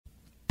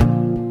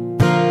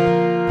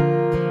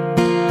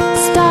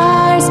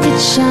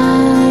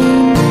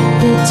shine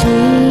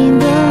between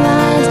the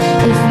lines.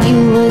 If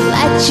you would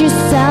let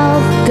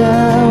yourself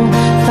go,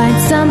 find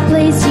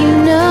someplace you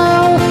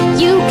know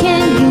you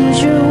can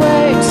use your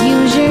words,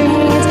 use your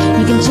hands.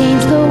 You can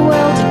change the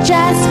world,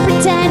 just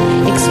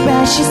pretend.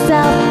 Express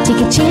yourself,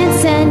 take a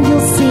chance and you'll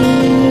see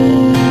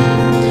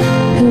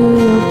who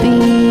you'll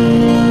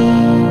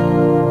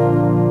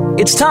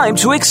be. It's time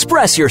to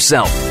express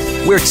yourself,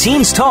 where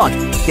teens talk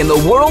and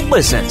the world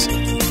listens.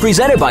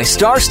 Presented by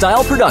Star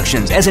Style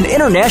Productions as an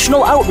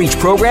international outreach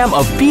program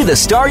of Be the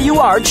Star You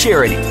Are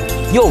charity.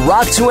 You'll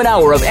rock to an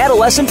hour of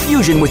adolescent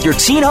fusion with your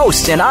teen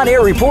hosts and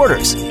on-air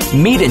reporters.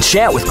 Meet and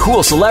chat with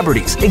cool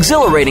celebrities,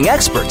 exhilarating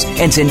experts,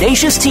 and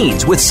tenacious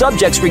teens with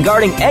subjects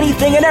regarding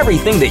anything and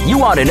everything that you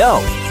want to know.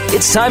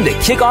 It's time to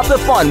kick off the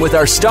fun with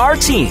our star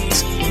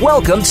teens.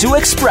 Welcome to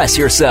Express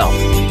Yourself.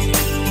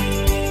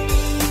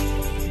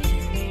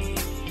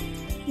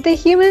 The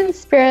human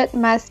spirit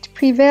must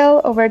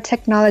prevail over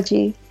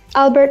technology.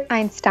 Albert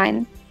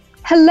Einstein.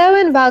 Hello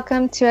and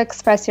welcome to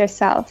Express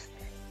Yourself.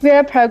 We're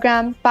a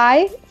program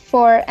by,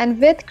 for, and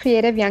with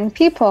creative young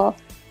people.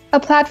 A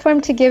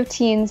platform to give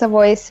teens a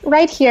voice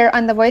right here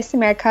on the Voice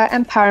America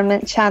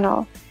Empowerment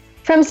Channel.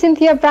 From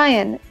Cynthia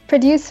Bryan,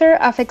 producer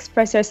of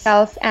Express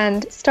Yourself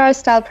and Star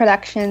Style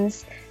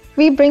Productions,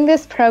 we bring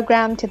this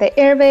program to the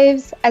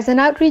airwaves as an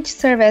outreach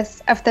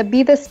service of the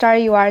Be the Star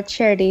You Are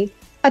charity,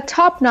 a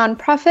top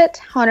nonprofit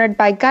honored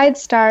by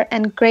GuideStar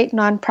and great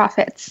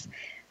nonprofits.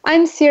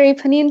 I'm Siri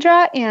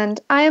Panindra, and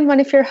I am one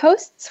of your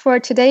hosts for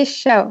today's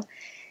show.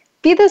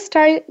 Be the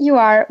Star You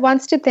Are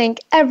wants to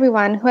thank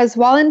everyone who has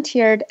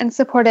volunteered and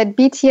supported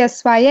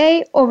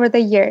BTSYA over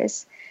the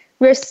years.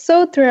 We're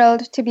so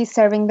thrilled to be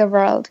serving the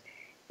world.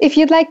 If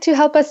you'd like to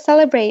help us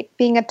celebrate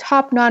being a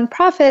top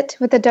nonprofit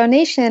with a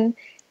donation,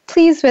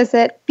 please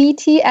visit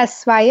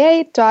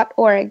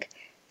btsya.org.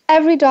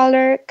 Every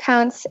dollar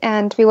counts,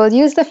 and we will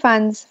use the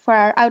funds for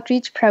our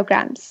outreach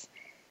programs.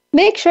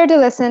 Make sure to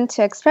listen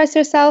to Express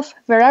Yourself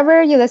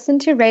wherever you listen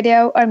to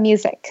radio or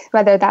music,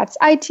 whether that's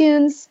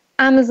iTunes,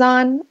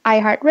 Amazon,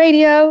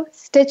 iHeartRadio,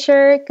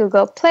 Stitcher,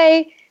 Google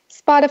Play,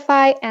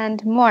 Spotify,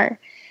 and more.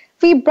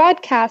 We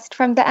broadcast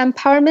from the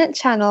Empowerment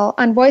Channel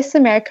on Voice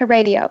America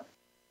Radio,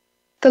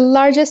 the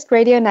largest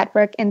radio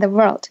network in the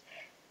world.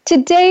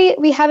 Today,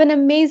 we have an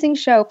amazing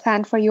show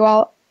planned for you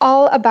all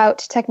about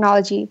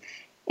technology.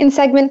 In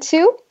segment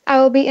 2,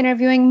 I will be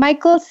interviewing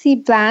Michael C.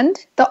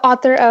 Bland, the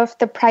author of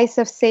The Price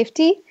of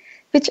Safety,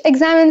 which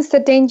examines the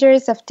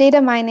dangers of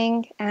data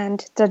mining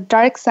and the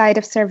dark side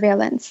of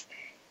surveillance.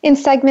 In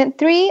segment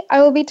 3,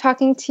 I will be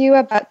talking to you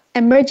about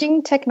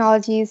emerging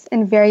technologies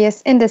in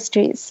various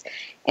industries.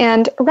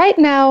 And right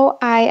now,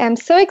 I am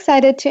so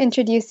excited to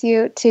introduce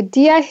you to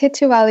Dia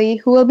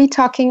Hituali, who will be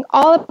talking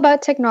all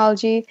about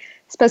technology,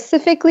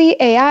 specifically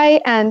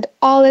AI and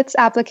all its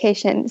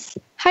applications.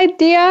 Hi,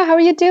 Dia. How are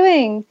you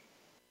doing?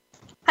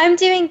 I'm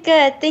doing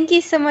good. Thank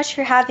you so much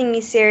for having me,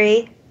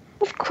 Siri.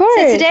 Of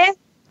course.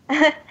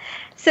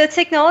 So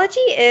technology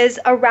is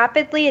a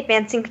rapidly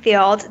advancing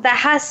field that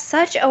has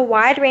such a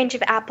wide range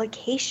of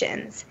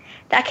applications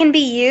that can be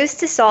used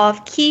to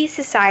solve key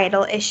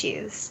societal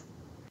issues.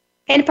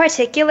 In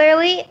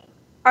particularly,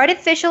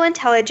 artificial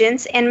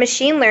intelligence and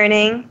machine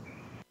learning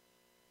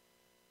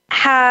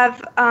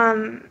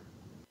and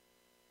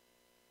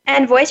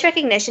voice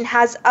recognition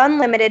has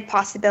unlimited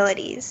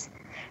possibilities.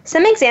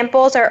 Some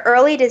examples are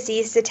early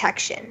disease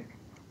detection,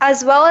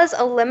 as well as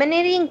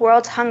eliminating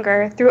world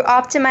hunger through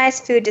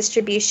optimized food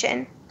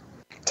distribution.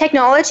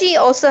 Technology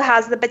also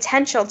has the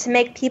potential to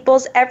make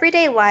people's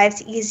everyday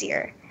lives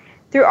easier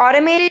through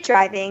automated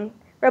driving,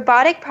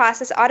 robotic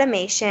process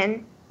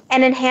automation,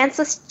 and enhanced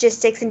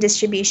logistics and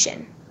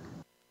distribution.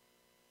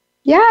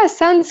 Yeah,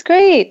 sounds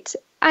great.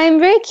 I'm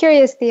very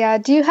curious, Dia.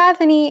 Do you have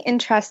any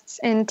interests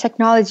in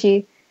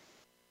technology?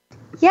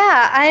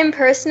 Yeah, I am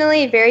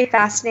personally very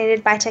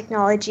fascinated by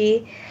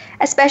technology,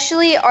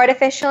 especially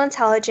artificial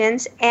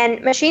intelligence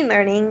and machine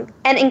learning,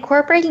 and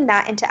incorporating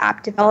that into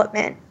app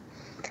development.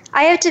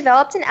 I have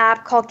developed an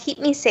app called Keep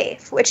Me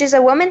Safe, which is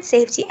a women's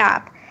safety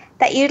app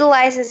that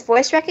utilizes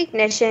voice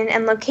recognition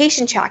and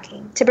location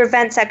tracking to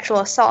prevent sexual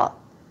assault.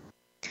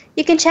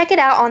 You can check it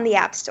out on the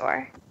App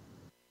Store.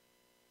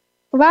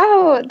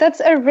 Wow,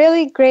 that's a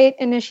really great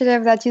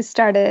initiative that you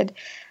started.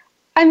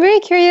 I'm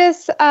very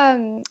curious,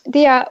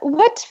 Dia,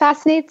 what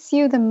fascinates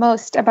you the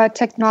most about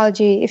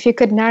technology, if you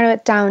could narrow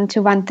it down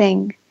to one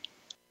thing?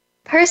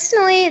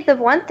 Personally, the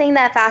one thing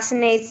that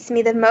fascinates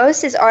me the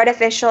most is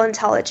artificial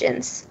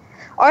intelligence.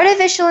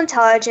 Artificial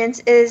intelligence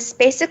is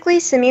basically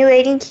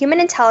simulating human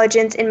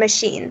intelligence in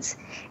machines.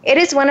 It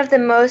is one of the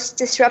most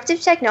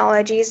disruptive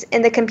technologies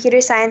in the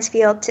computer science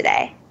field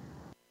today.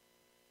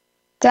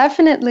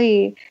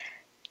 Definitely.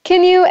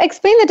 Can you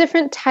explain the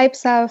different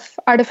types of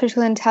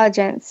artificial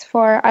intelligence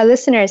for our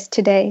listeners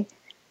today?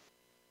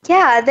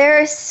 Yeah,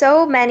 there are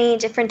so many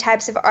different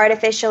types of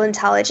artificial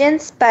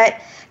intelligence, but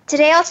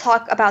today I'll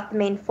talk about the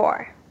main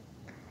four.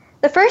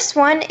 The first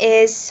one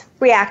is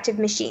reactive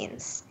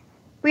machines.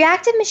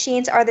 Reactive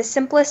machines are the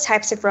simplest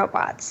types of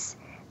robots.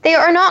 They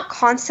are not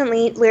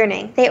constantly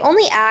learning. They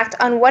only act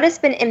on what has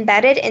been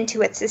embedded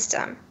into its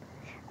system.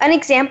 An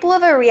example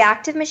of a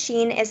reactive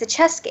machine is a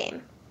chess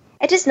game.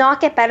 It does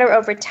not get better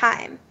over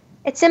time.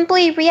 It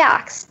simply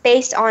reacts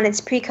based on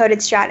its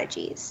pre-coded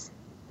strategies.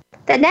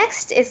 The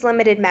next is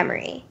limited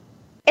memory.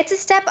 It's a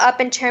step up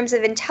in terms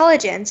of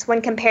intelligence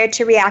when compared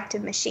to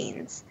reactive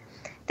machines.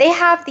 They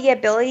have the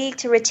ability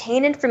to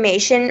retain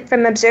information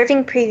from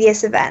observing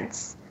previous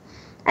events.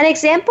 An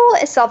example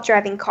is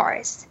self-driving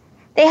cars.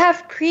 They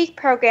have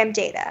pre-programmed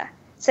data,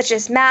 such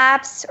as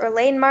maps or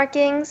lane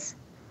markings.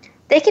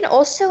 They can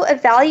also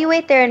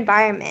evaluate their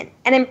environment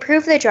and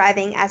improve their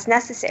driving as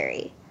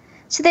necessary.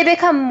 So they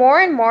become more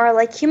and more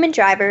like human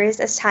drivers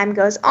as time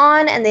goes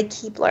on and they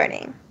keep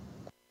learning.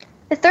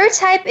 The third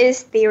type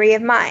is theory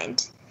of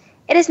mind.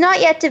 It is not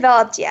yet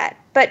developed yet,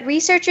 but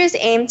researchers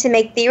aim to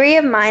make theory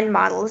of mind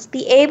models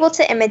be able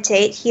to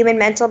imitate human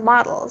mental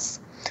models,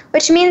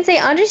 which means they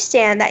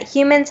understand that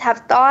humans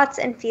have thoughts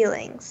and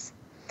feelings.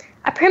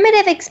 A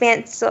primitive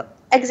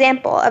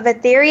example of a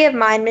theory of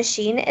mind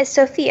machine is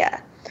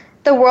Sophia,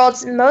 the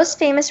world's most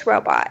famous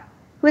robot,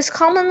 who is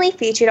commonly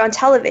featured on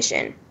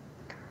television.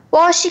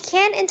 While she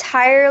can't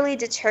entirely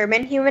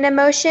determine human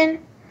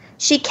emotion,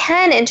 she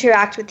can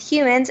interact with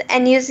humans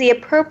and use the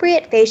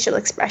appropriate facial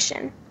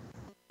expression.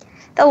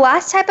 The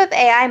last type of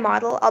AI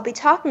model I'll be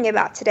talking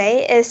about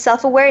today is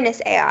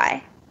self-awareness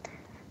AI.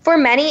 For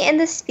many in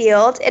this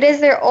field, it is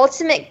their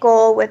ultimate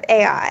goal with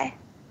AI.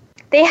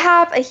 They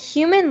have a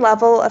human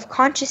level of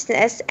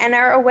consciousness and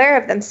are aware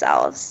of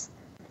themselves.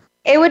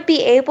 It would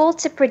be able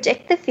to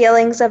predict the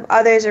feelings of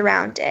others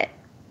around it.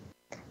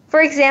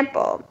 For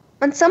example,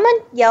 when someone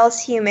yells,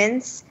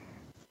 humans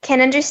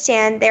can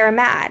understand they are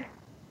mad.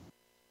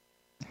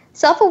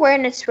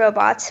 Self-awareness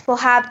robots will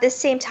have this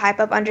same type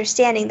of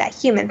understanding that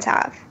humans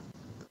have.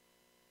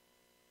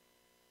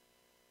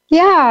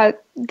 Yeah,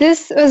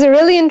 this was a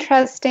really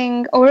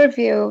interesting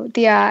overview,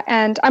 Dia,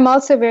 and I'm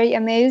also very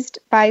amazed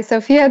by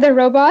Sophia the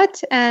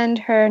robot and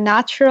her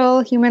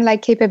natural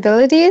human-like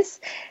capabilities.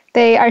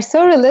 They are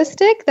so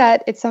realistic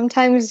that it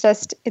sometimes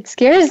it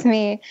scares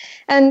me.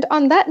 And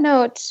on that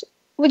note,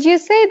 would you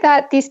say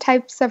that these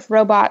types of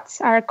robots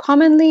are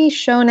commonly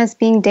shown as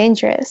being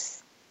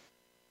dangerous?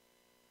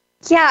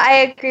 Yeah, I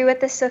agree with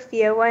the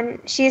Sophia one.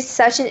 She's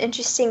such an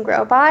interesting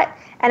robot,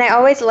 and I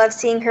always love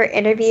seeing her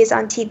interviews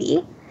on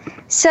TV.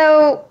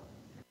 So,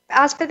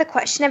 as for the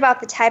question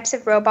about the types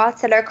of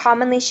robots that are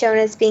commonly shown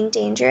as being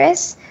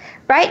dangerous,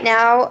 right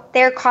now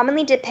they're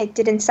commonly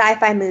depicted in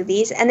sci-fi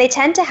movies, and they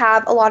tend to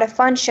have a lot of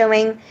fun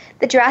showing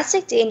the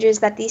drastic dangers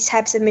that these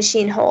types of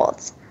machine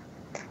holds.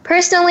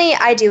 Personally,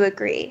 I do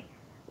agree.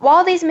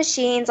 While these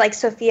machines like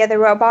Sophia the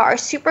robot are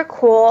super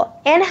cool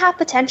and have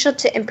potential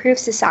to improve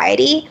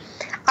society,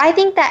 I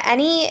think that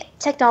any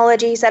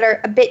technologies that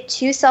are a bit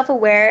too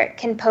self-aware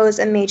can pose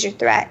a major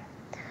threat.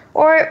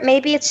 Or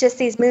maybe it's just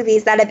these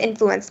movies that have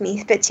influenced me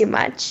a bit too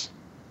much.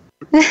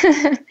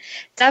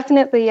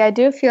 Definitely. I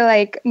do feel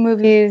like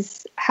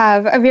movies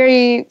have a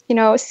very,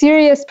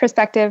 serious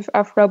perspective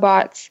of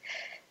robots.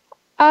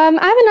 I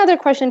have another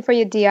question for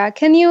you, Dia.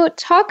 Can you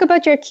talk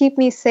about your Keep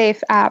Me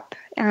Safe app?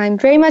 I'm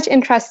very much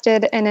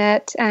interested in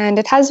it, and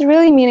it has a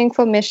really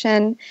meaningful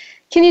mission.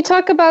 Can you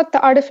talk about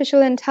the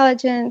artificial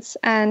intelligence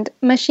and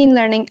machine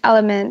learning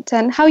element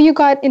and how you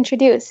got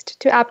introduced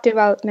to app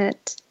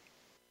development?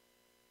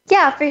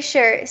 Yeah, for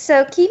sure.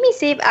 So Keep Me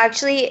Safe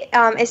actually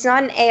is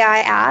not an AI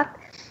app.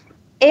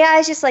 AI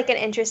is just like an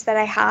interest that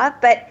I have,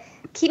 but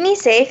Keep Me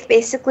Safe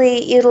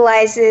basically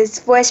utilizes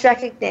voice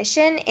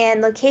recognition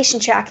and location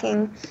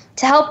tracking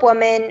to help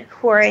women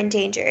who are in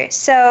danger.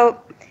 So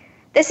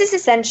this is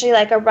essentially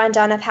like a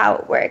rundown of how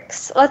it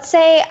works. Let's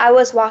say I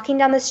was walking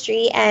down the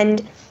street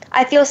and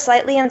I feel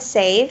slightly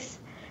unsafe.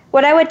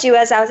 What I would do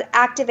is I would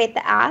activate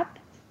the app.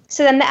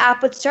 So then the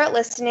app would start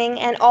listening,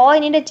 and all I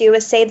need to do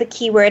is say the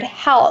keyword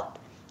help.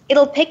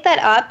 It'll pick that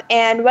up,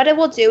 and what it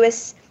will do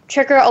is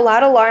trigger a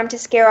loud alarm to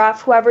scare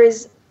off whoever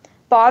is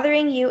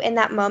bothering you in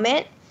that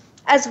moment,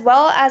 as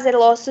well as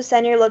it'll also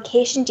send your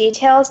location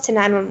details to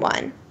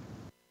 911.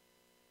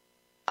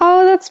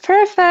 Oh, that's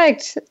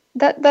perfect.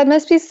 That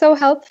must be so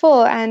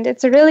helpful, and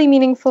it's a really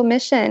meaningful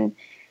mission.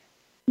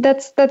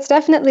 That's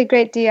definitely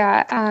great,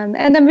 Dia. And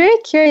I'm very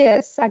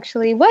curious,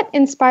 actually, what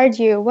inspired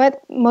you?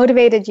 What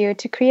motivated you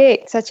to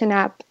create such an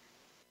app?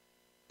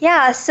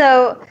 Yeah,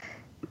 so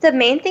the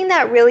main thing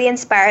that really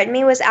inspired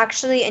me was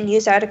actually a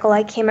news article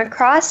I came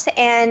across,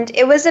 and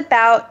it was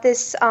about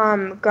this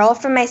girl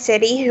from my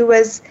city who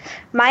was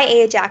my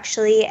age,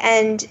 actually,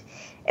 and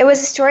it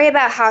was a story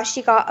about how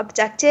she got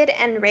abducted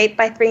and raped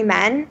by 3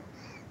 men.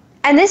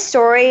 And this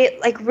story,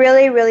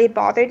 really, really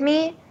bothered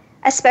me,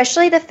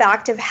 especially the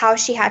fact of how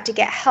she had to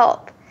get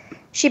help.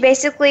 She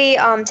basically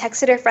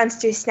texted her friends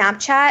through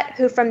Snapchat,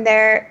 who from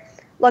there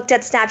looked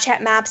at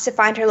Snapchat maps to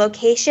find her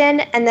location,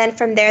 and then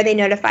from there they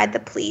notified the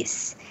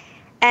police.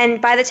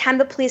 And by the time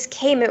the police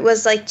came, it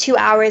was 2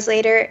 hours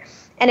later,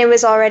 and it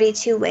was already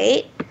too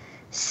late.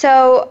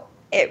 So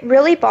it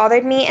really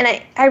bothered me,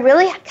 and I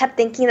really kept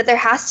thinking that there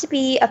has to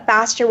be a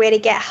faster way to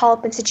get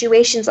help in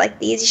situations like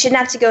these. You shouldn't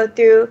have to go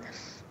through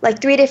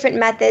like 3 different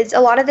methods, a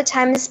lot of the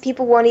times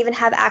people won't even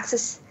have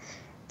access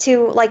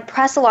to like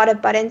press a lot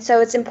of buttons. So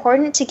it's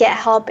important to get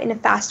help in a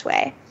fast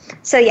way.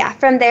 So yeah,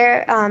 from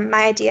there,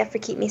 my idea for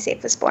Keep Me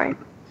Safe was born.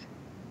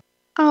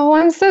 Oh,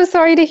 I'm so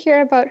sorry to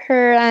hear about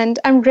her, and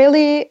I'm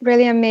really,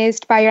 really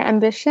amazed by your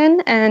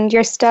ambition and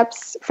your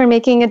steps for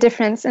making a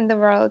difference in the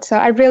world. So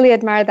I really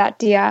admire that,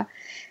 Dia.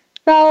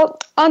 Well,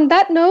 on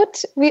that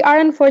note, we are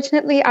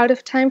unfortunately out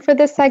of time for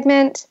this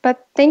segment,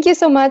 but thank you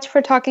so much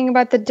for talking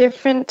about the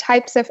different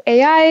types of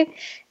AI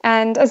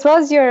and as well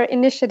as your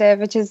initiative,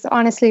 which is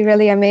honestly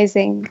really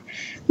amazing.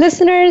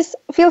 Listeners,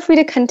 feel free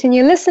to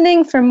continue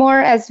listening for more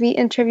as we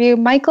interview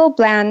Michael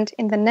Bland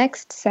in the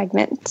next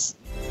segment.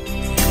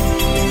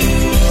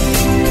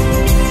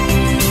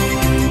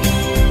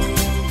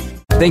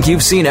 Think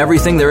you've seen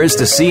everything there is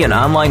to see in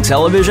online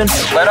television?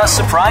 Let us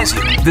surprise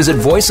you. Visit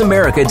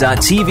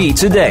voiceamerica.tv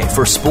today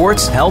for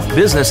sports, health,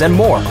 business, and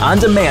more on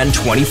demand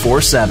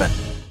 24/7.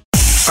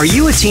 Are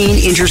you a teen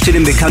interested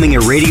in becoming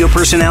a radio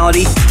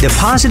personality? The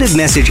Positive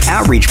Message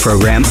Outreach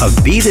Program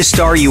of Be the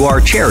Star You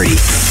Are charity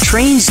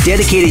trains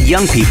dedicated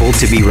young people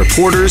to be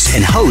reporters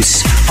and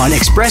hosts on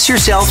Express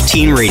Yourself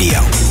Teen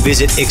Radio.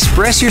 Visit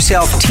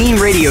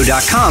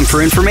expressyourselfteenradio.com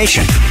for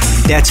information.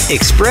 That's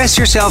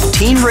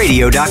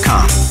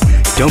expressyourselfteenradio.com.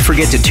 Don't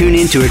forget to tune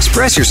in to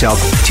Express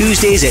Yourself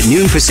Tuesdays at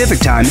noon Pacific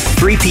Time,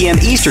 3 p.m.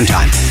 Eastern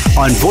Time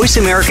on Voice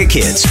America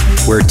Kids,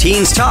 where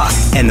teens talk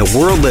and the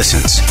world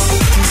listens.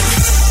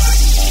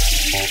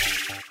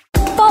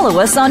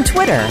 Follow us on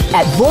Twitter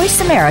at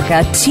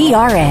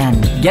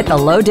VoiceAmericaTRN. Get the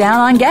lowdown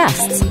on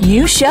guests,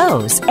 new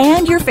shows,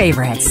 and your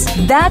favorites.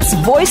 That's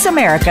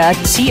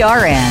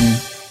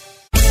VoiceAmericaTRN.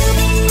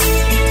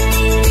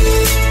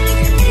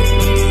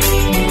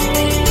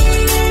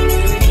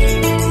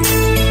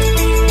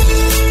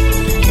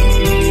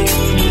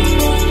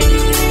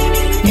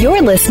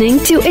 You're listening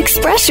to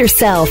Express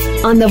Yourself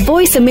on the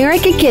Voice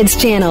America Kids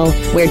channel,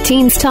 where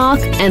teens talk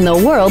and the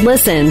world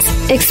listens.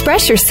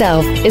 Express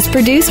Yourself is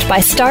produced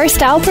by Star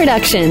Style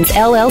Productions,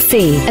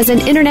 LLC, as an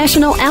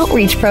international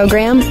outreach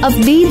program of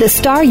Be the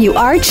Star You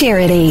Are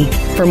charity.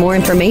 For more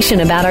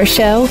information about our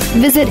show,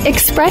 visit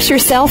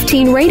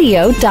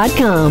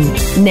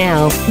expressyourselfteenradio.com.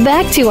 Now,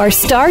 back to our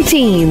star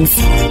teens.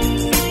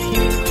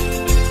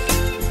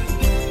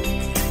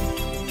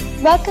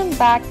 Welcome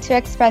back to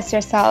Express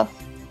Yourself.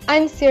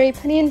 I'm Siri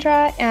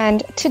Panindra,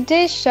 and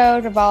today's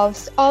show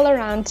revolves all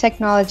around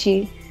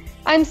technology.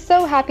 I'm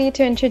so happy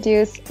to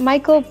introduce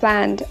Michael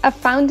Bland, a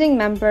founding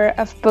member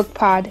of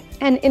BookPod,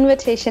 an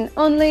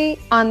invitation-only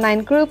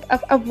online group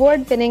of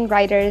award-winning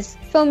writers,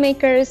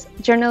 filmmakers,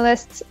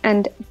 journalists,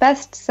 and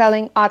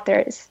best-selling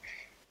authors.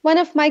 One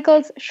of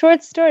Michael's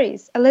short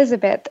stories,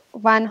 Elizabeth,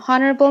 won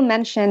honorable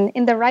mention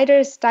in the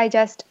Writer's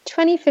Digest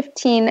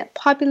 2015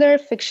 Popular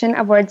Fiction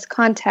Awards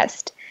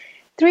contest.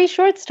 3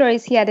 short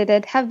stories he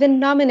edited have been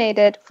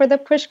nominated for the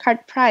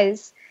Pushcart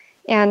Prize,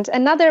 and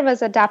another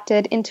was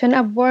adapted into an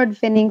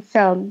award-winning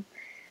film.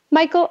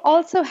 Michael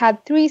also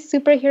had 3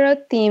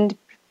 superhero-themed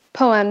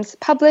poems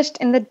published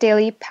in the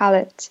Daily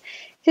Palette.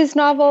 His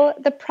novel,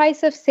 The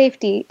Price of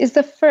Safety, is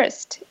the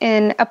first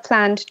in a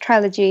planned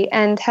trilogy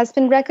and has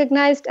been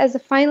recognized as a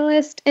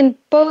finalist in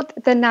both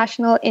the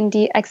National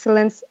Indie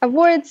Excellence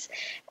Awards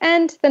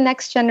and the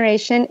Next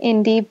Generation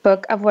Indie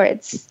Book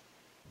Awards.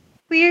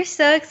 We are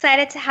so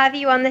excited to have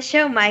you on the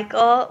show,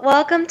 Michael.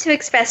 Welcome to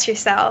Express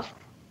Yourself.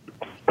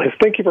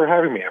 Thank you for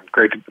having me.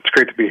 It's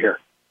great to be here.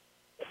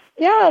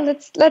 Yeah,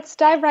 let's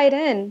dive right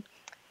in.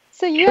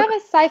 So you have a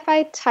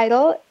sci-fi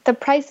title, The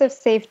Price of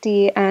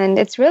Safety, and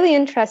it's really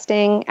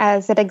interesting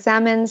as it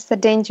examines the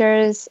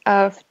dangers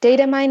of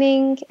data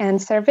mining and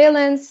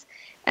surveillance,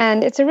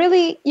 and it's a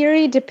really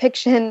eerie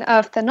depiction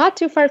of the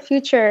not-too-far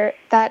future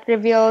that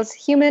reveals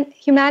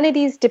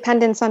humanity's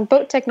dependence on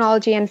both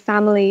technology and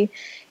family,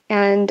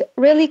 and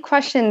really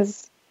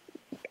questions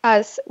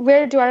us,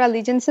 where do our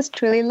allegiances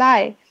truly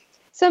lie?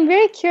 So I'm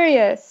very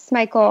curious,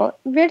 Michael,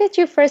 where did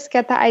you first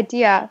get the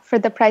idea for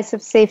The Price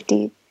of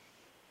Safety?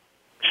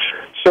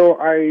 So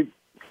I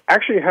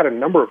actually had a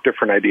number of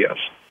different ideas,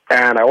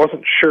 and I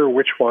wasn't sure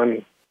which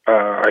one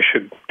I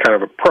should kind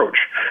of approach.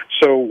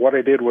 So what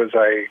I did was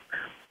I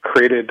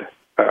created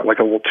like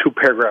a little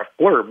 2-paragraph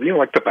blurb,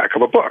 like the back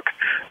of a book,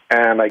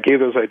 and I gave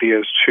those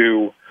ideas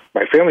to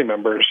my family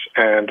members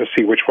and to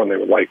see which one they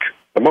would like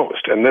the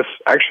most. And this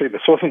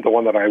wasn't the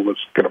one that I was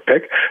going to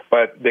pick,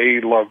 but they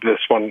loved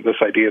this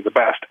idea the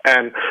best.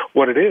 And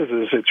what it is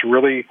it's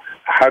really,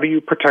 how do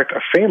you protect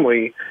a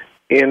family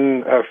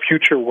in a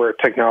future where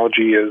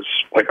technology is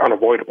like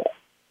unavoidable?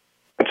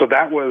 And so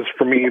that was,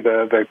 for me,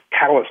 the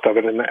catalyst of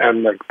it and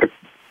the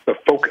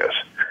focus.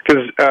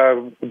 Because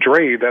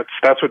Dre,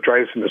 that's what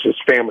drives him, is his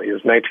family,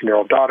 his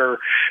 19-year-old daughter,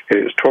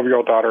 his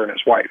 12-year-old daughter, and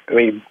his wife. And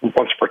he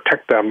wants to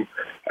protect them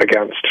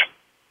against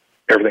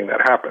everything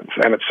that happens.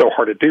 And it's so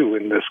hard to do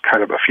in this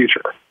kind of a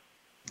future.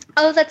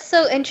 Oh, that's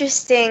so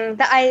interesting.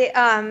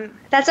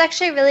 That's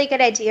actually a really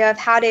good idea of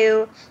how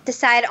to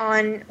decide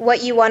on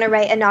what you want to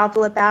write a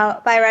novel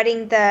about by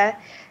writing the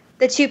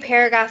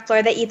 2-paragraph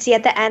blurb that you'd see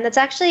at the end. That's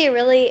actually a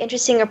really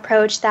interesting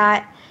approach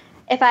that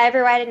if I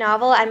ever write a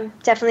novel, I'm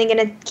definitely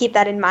going to keep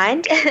that in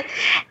mind.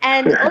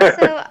 And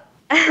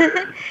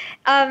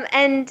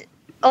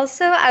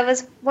also, I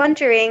was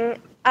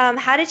wondering,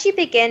 how did you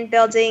begin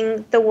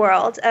building the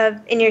world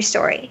in your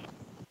story?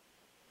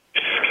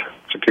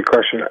 It's a good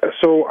question.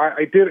 So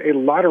I did a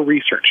lot of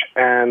research,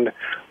 and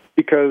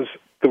because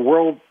the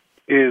world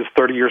is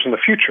 30 years in the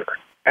future,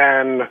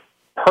 and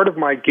part of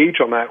my gauge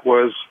on that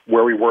was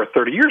where we were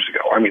 30 years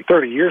ago. I mean,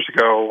 30 years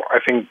ago, I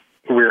think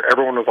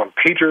everyone was on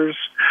pagers.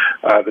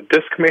 The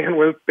Discman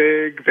was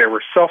big. There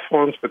were cell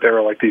phones, but they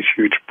were like these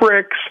huge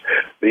bricks.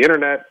 The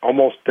internet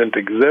almost didn't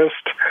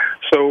exist.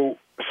 So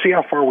see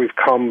how far we've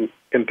come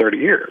in 30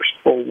 years.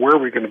 Well, where are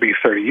we going to be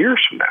 30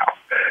 years from now?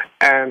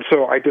 And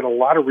so I did a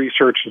lot of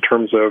research in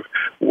terms of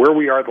where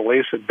we are, the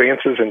latest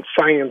advances in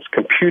science,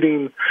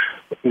 computing,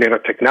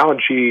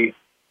 nanotechnology,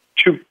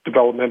 chip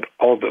development,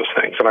 all of those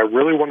things. And I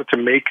really wanted to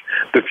make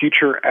the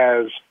future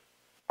as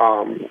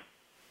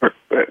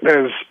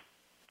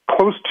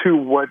close to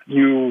what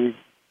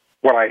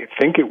I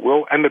think it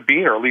will end up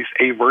being, or at least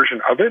a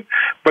version of it,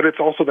 but it's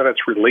also that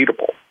it's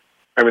relatable.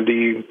 I mean,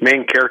 the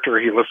main character,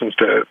 he listens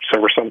to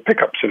Silver Sun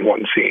pickups in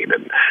one scene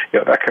and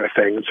that kind of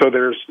thing. And so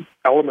there's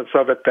elements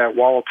of it that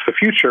while it's the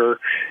future,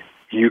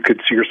 you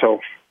could see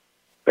yourself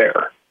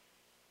there.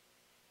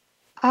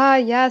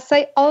 Yes,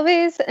 I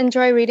always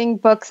enjoy reading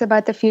books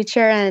about the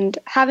future and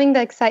having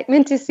the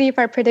excitement to see if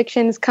our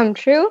predictions come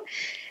true.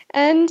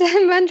 And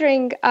I'm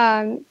wondering,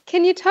 can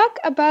you talk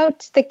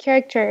about the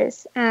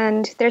characters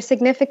and their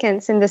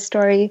significance in the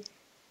story?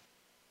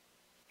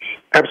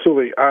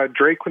 Absolutely.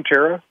 Dre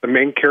Quintera, the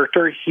main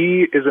character,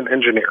 he is an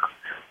engineer.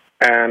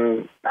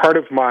 And part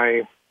of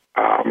my,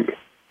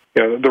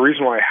 the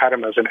reason why I had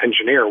him as an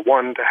engineer,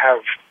 one, to have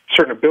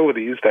certain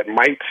abilities that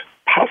might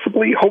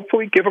possibly,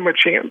 hopefully, give him a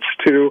chance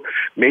to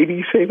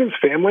maybe save his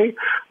family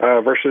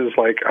versus,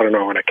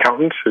 an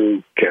accountant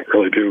who can't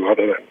really do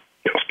other than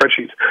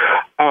spreadsheets.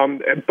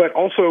 But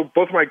also,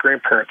 both of my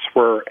grandparents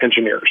were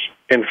engineers.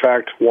 In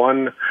fact,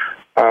 one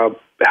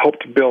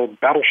helped build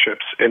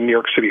battleships in New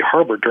York City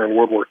Harbor during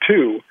World War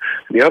II.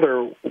 The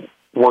other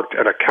worked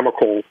at a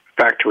chemical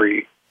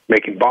factory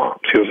making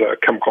bombs. He was a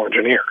chemical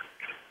engineer.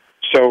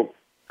 So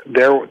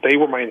they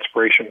were my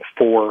inspiration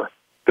for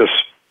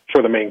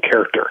the main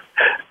character.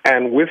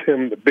 And with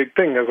him, the big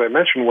thing, as I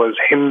mentioned, was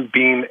him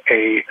being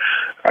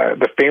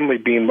the family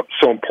being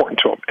so important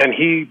to him. And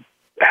he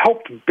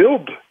helped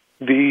build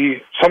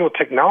some of the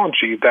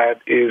technology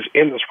that is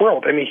in this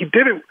world. And he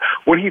did it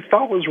what he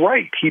thought was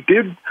right. He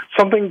did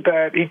something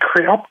that he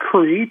helped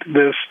create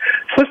this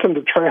system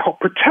to try to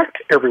help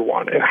protect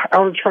everyone and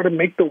how to try to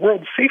make the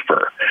world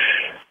safer.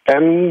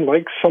 And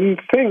like some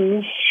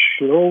things,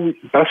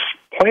 best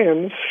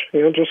plans,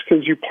 just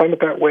because you plan it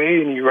that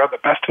way and you have the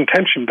best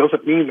intention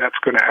doesn't mean that's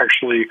going to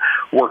actually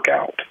work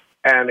out.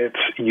 And it's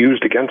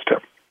used against him.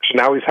 So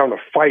now he's having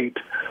to fight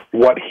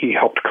what he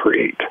helped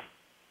create.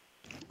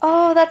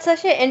 Oh, that's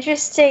such an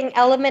interesting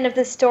element of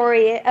the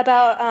story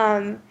about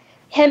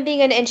him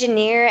being an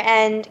engineer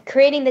and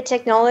creating the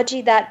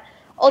technology that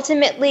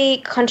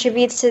ultimately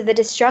contributes to the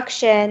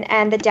destruction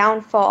and the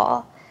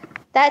downfall.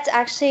 That's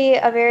actually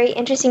a very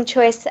interesting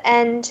choice.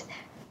 And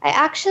I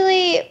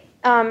actually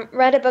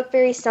read a book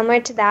very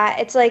similar to that.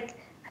 It's like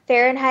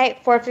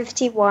Fahrenheit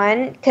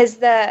 451, because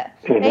the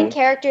main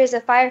character is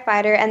a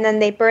firefighter, and then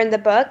they burn the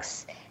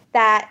books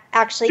that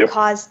actually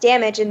cause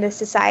damage in the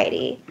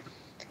society.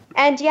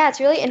 And yeah, it's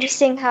really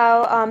interesting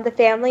how the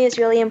family is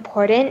really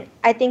important.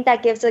 I think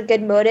that gives a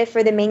good motive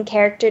for the main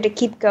character to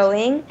keep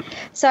going.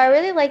 So I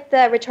really like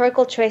the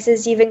rhetorical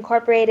choices you've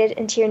incorporated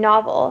into your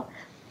novel.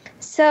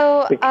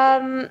 So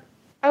I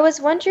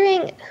was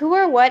wondering, who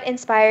or what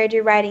inspired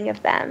your writing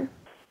of them?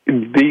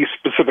 The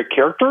specific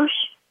characters?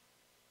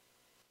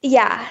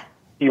 Yeah.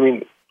 You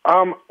mean,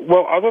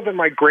 well, other than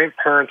my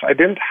grandparents, I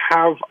didn't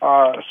have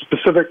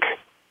specific...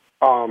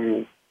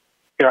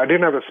 I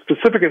didn't have a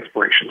specific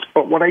inspirations,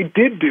 but what I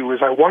did do is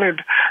I wanted,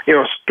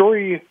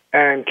 story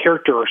and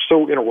character are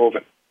so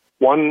interwoven.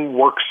 One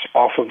works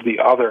off of the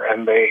other,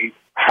 and they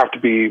have to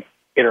be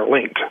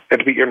interlinked and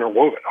to be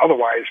interwoven.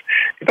 Otherwise,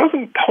 it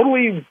doesn't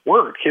totally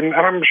work. And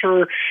I'm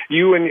sure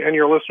you and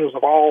your listeners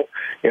have all,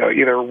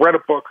 either read a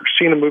book or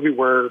seen a movie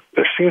where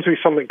there seems to be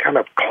something kind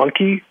of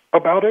clunky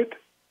about it.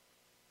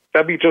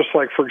 That'd be just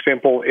like, for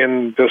example,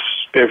 in this,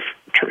 if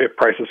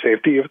Price of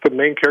Safety, if the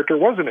main character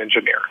was an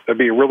engineer, that'd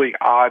be a really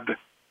odd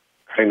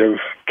kind of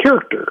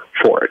character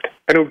for it,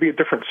 and it would be a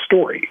different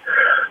story.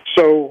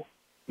 So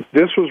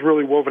this was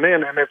really woven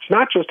in, and it's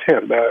not just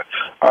him.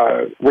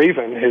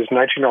 Raven, his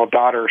 19-year-old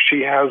daughter,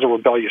 she has a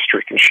rebellious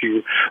streak, and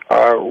she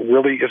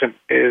really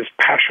is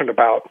passionate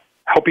about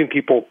helping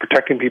people,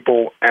 protecting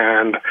people,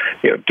 and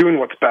doing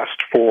what's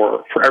best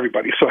for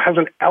everybody. So it has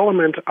an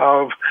element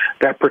of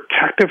that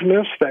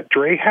protectiveness that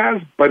Dre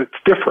has, but it's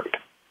different.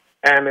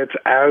 And it's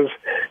as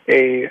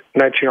a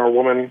 19-year-old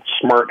woman,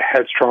 smart,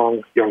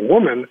 headstrong young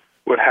woman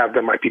would have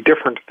that might be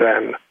different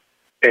than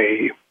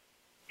a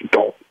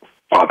adult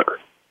father,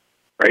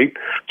 right?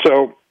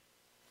 So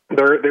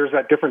there's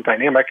that different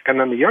dynamic. And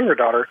then the younger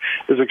daughter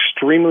is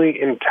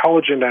extremely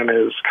intelligent and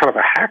is kind of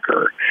a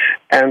hacker.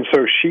 And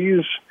so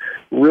she's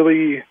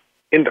really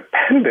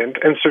independent.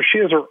 And so she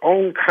has her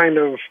own kind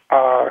of,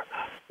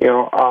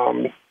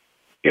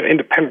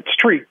 independent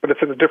streak, but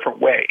it's in a different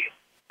way.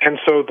 And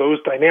so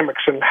those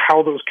dynamics and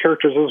how those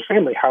characters as a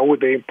family, how would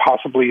they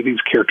possibly,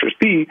 these characters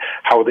be,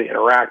 how would they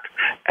interact,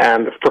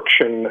 and the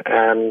friction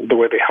and the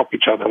way they help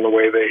each other and the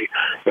way they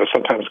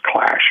sometimes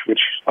clash, which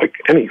like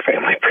any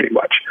family pretty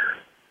much.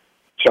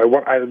 So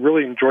I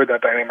really enjoyed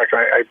that dynamic.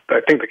 I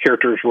think the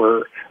characters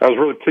I was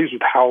really pleased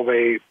with how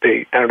they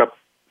ended up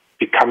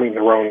becoming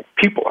their own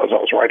people as I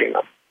was writing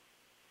them.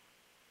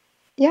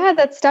 Yeah,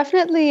 that's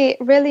definitely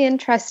really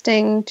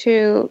interesting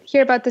to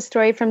hear about the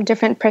story from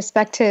different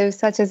perspectives,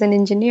 such as an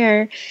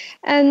engineer.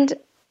 And,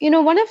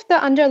 one of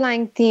the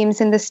underlying themes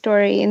in the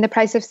story, in The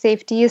Price of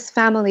Safety, is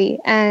family.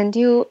 And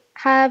you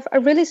have a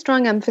really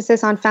strong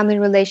emphasis on family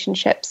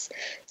relationships.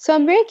 So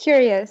I'm very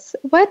curious,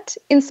 what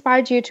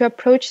inspired you to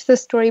approach the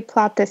story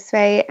plot this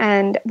way?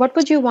 And what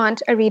would you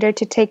want a reader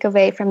to take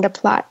away from the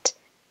plot?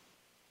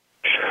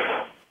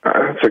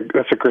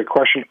 That's a great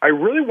question. I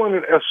really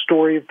wanted a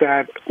story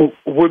that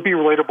would be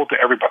relatable to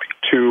everybody,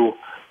 to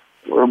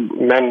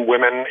men,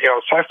 women.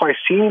 Sci-fi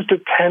seems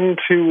to tend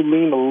to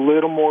lean a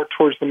little more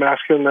towards the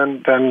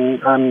masculine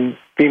than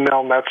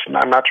female, and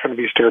I'm not trying to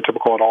be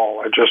stereotypical at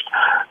all.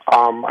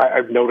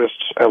 I've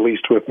noticed, at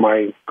least with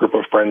my group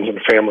of friends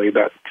and family,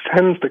 that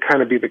tends to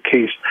kind of be the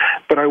case.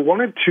 But I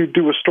wanted to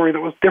do a story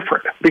that was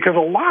different, because a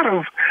lot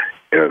of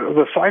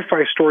the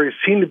sci-fi stories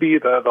seem to be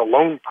the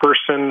lone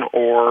person,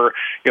 or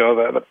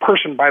the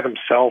person by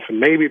themselves,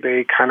 and maybe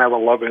they kind of have a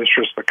love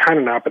interest, but kind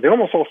of not. But they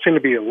almost all seem to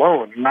be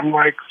alone. And I'm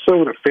like,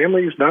 so the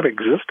families not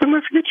exist in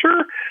the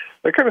future?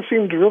 That kind of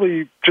seemed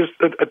really just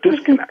a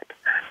disconnect.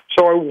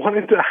 So I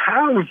wanted to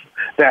have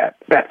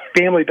that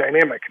family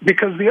dynamic,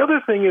 because the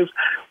other thing is,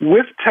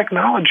 with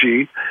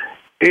technology,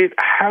 it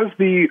has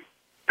the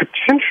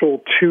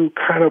potential to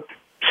kind of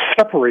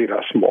separate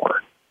us more.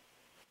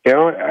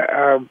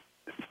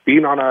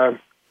 Being on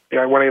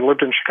when I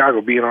lived in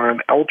Chicago, being on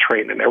an L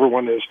train and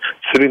everyone is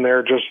sitting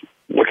there just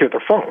looking at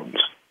their phones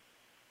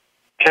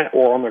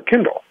or on their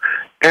Kindle.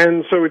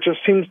 And so it just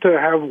seems to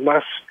have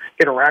less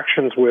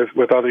interactions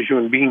with other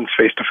human beings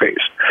face to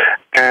face.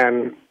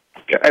 And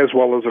as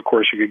well as, of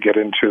course, you could get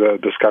into the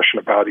discussion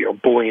about,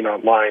 bullying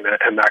online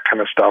and that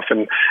kind of stuff,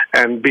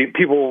 and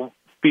people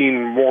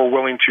being more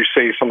willing to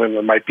say something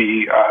that might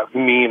be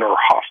mean or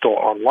hostile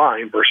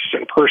online versus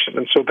in person.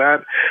 And so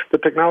that the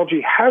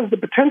technology has the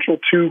potential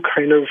to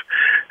kind of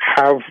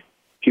have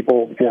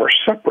people more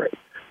separate.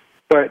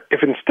 But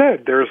if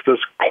instead there's this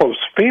close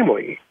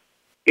family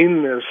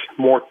in this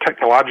more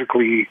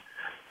technologically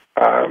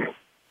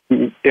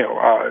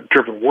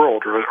driven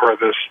world, or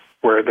this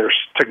where there's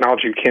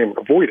technology, you can't even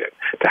avoid it,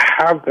 to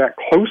have that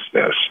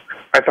closeness,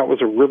 I thought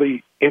was a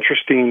really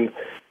interesting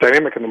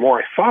dynamic. And the more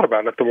I thought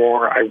about it, the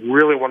more I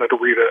really wanted to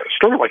read a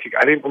story like it.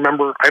 I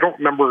don't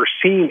remember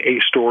seeing a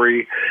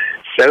story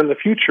set in the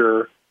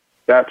future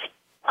that's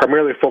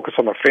primarily focused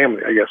on the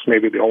family. I guess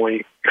maybe the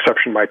only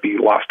exception might be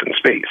Lost in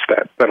Space,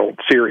 that old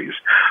series.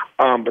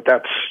 But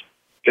that's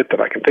it that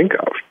I can think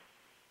of.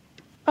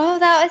 Oh,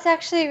 that was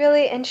actually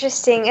really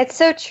interesting. It's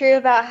so true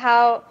about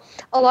how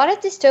a lot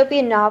of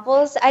dystopian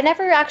novels, I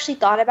never actually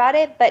thought about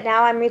it, but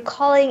now I'm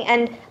recalling,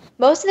 and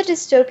most of the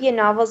dystopian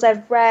novels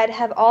I've read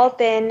have all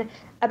been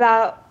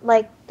about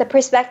like the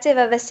perspective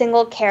of a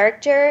single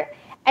character,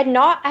 and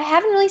I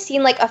haven't really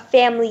seen like a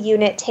family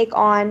unit take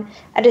on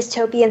a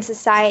dystopian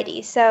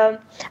society. So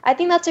I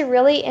think that's a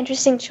really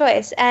interesting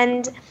choice.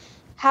 And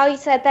how you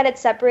said that it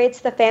separates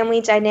the family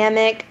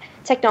dynamic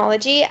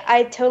technology,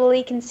 I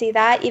totally can see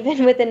that.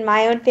 Even within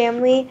my own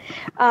family,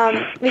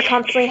 we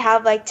constantly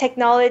have like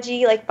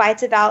technology, like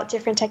fights about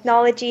different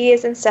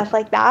technologies and stuff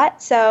like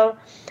that. So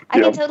I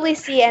can totally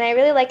see, and I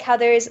really like how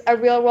there's a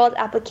real world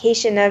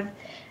application of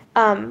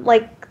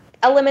like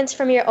elements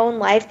from your own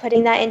life,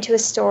 putting that into a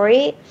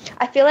story.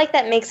 I feel like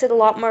that makes it a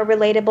lot more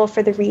relatable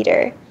for the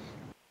reader.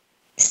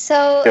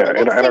 So the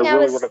next thing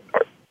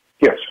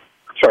yes,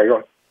 sorry, go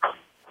on.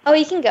 Oh,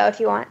 you can go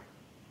if you want.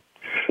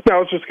 No, I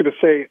was just going to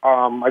say,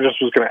 I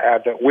just was going to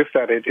add that with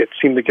that, it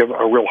seemed to give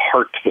a real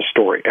heart to the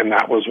story, and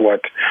that was what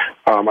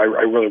I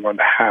really wanted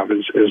to have,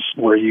 is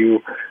where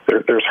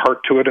there's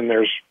heart to it, and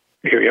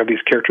you have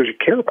these characters you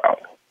care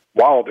about,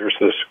 while there's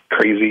this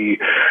crazy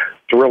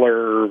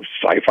thriller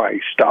sci-fi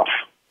stuff,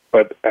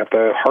 but at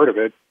the heart of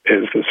it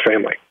is this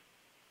family.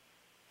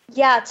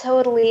 Yeah,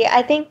 totally.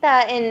 I think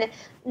that in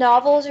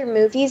novels or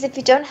movies, if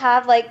you don't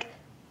have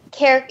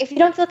if you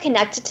don't feel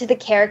connected to the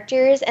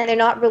characters and they're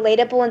not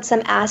relatable in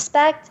some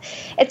aspect,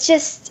 it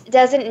just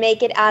doesn't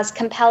make it as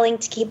compelling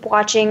to keep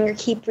watching or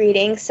keep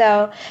reading.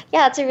 So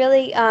yeah, that's a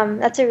really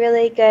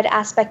good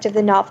aspect of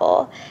the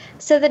novel.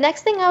 So the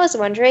next thing I was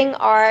wondering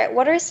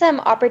what are some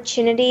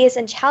opportunities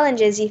and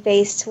challenges you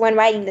faced when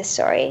writing this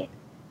story?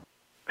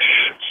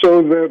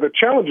 So the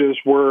challenges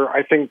were,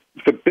 I think,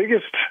 the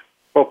biggest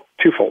well,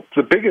 twofold.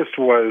 The biggest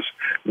was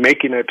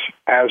making it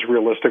as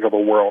realistic of a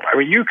world. I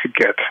mean, you could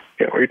get,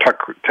 you talk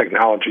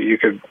technology, you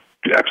could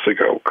absolutely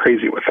go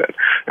crazy with it.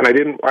 And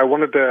I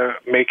wanted to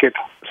make it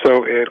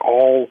so it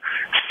all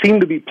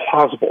seemed to be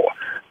plausible.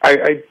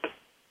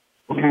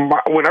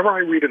 Whenever I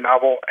read a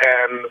novel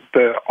and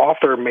the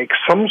author makes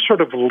some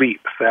sort of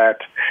leap that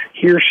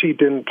he or she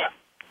didn't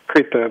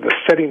create the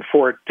setting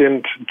for it,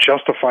 didn't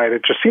justify it,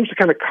 it just seems to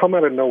kind of come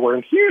out of nowhere.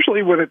 And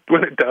usually when it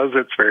does,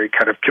 it's very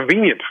kind of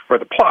convenient for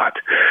the plot.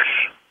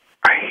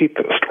 I hate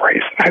those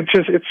stories.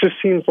 It just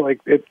seems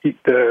like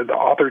the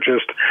author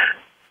just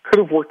could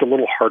have worked a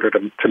little harder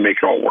to make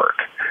it all work.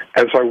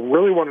 And so I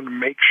really wanted to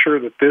make sure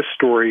that this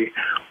story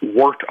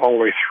worked all the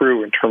way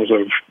through in terms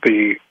of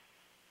the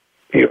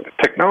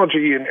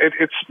technology, and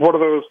it's one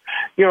of those,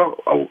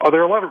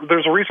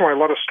 there's a reason why a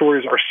lot of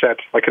stories are set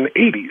like in the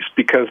 80s,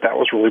 because that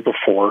was really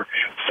before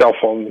cell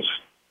phones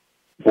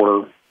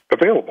were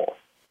available.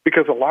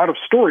 Because a lot of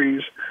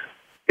stories,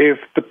 if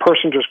the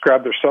person just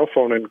grabbed their cell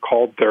phone and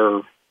called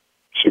their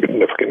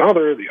significant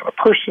other, the other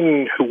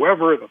person,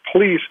 whoever, the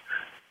police,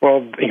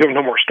 well, you have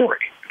no more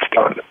story. It's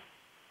done.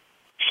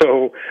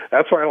 So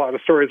that's why a lot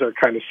of stories are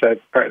kind of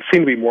set,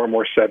 seem to be more and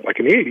more set like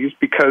in the 80s,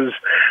 because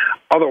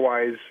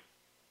otherwise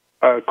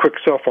a quick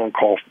cell phone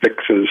call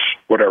fixes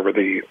whatever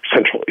the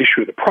central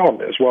issue of the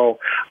problem is. Well,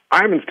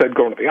 I'm instead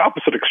going to the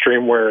opposite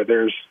extreme where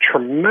there's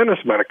tremendous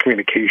amount of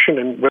communication,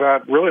 and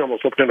without really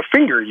almost lifting a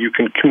finger, you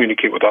can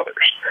communicate with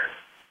others.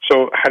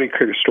 So how do you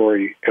create a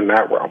story in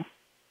that realm?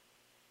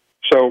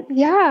 So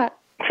yeah,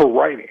 for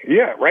writing,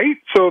 yeah, right?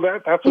 So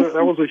that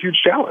was a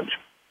huge challenge.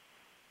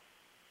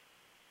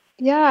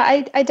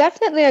 Yeah, I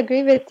definitely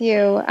agree with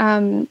you,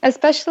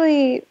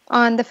 especially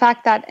on the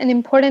fact that an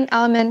important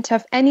element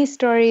of any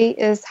story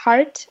is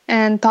heart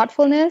and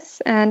thoughtfulness.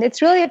 And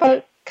it's really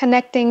about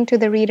connecting to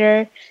the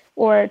reader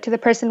or to the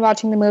person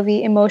watching the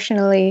movie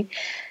emotionally.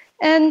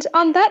 And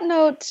on that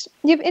note,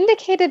 you've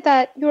indicated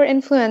that you were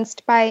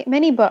influenced by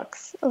many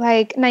books,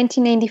 like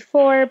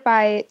 1984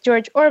 by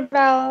George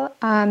Orwell,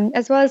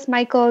 as well as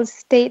Michael's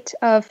State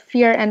of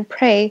Fear and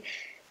Prey.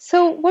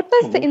 So what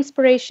was the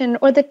inspiration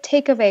or the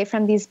takeaway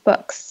from these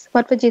books?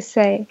 What would you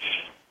say?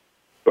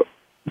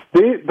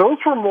 Those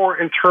were more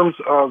in terms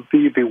of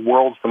the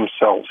worlds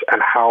themselves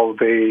and how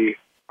they,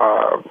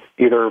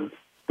 either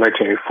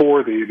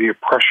 1984, the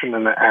oppression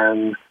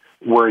and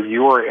where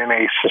you're in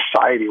a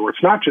society where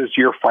it's not just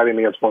you're fighting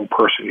against one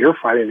person, you're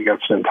fighting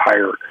against an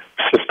entire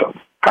system.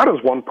 How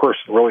does one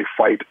person really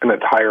fight an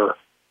entire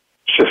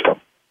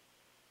system?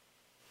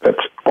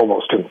 That's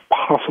almost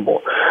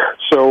impossible.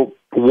 So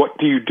what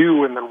do you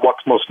do, and then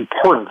what's most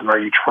important? And are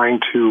you trying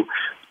to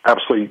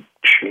absolutely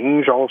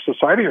change all of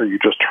society? Are you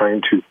just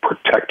trying to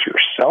protect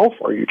yourself?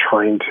 Are you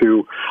trying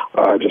to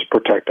just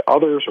protect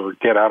others or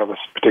get out of a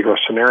particular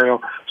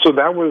scenario? So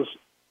that was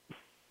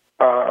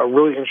a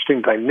really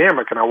interesting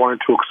dynamic, and I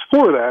wanted to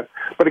explore that,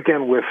 but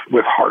again, with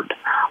heart.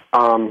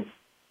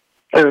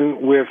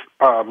 And with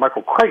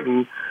Michael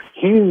Crichton,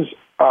 he's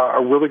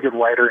a really good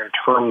writer in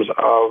terms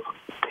of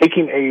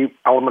taking a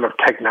element of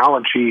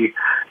technology,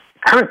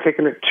 kind of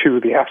taking it to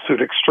the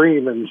absolute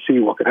extreme and see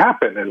what could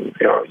happen. And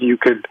you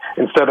could,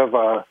 instead of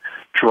a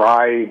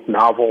dry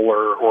novel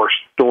or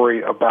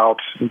story about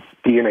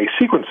DNA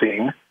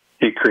sequencing,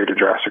 he created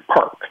Jurassic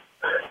Park.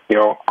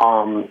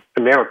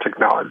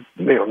 Nanotechnology,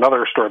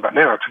 another story about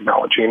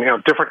nanotechnology,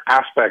 and different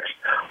aspects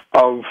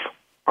of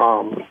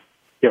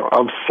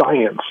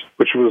science,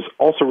 which was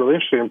also really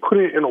interesting, and put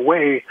it in a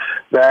way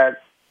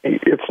that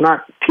it's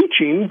not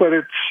teaching, but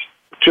it's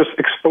just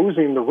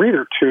exposing the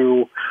reader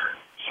to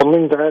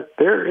something that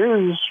there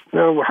is,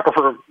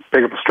 however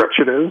big of a stretch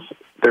it is,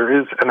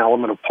 there is an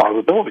element of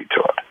plausibility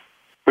to it,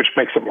 which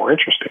makes it more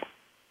interesting.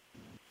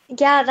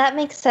 Yeah, that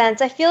makes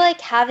sense. I feel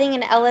like having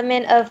an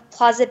element of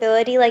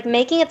plausibility, like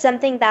making it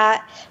something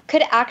that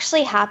could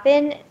actually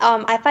happen,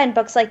 I find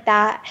books like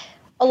that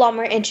a lot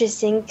more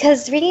interesting,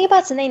 because reading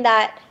about something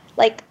that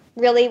like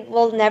really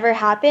will never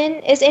happen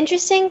is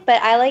interesting, but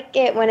I like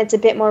it when it's a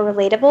bit more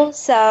relatable.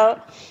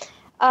 So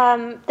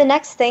the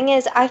next thing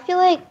is, I feel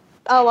like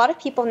a lot of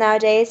people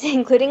nowadays,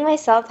 including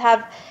myself,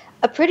 have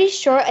a pretty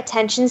short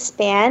attention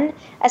span,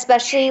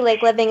 especially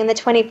like living in the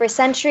 21st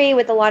century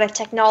with a lot of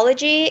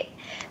technology.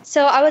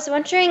 So I was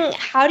wondering,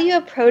 how do you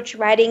approach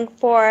writing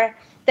for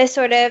this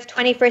sort of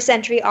 21st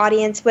century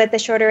audience with a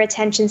shorter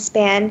attention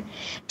span?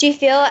 Do you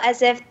feel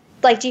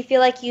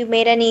like you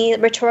made any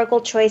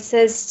rhetorical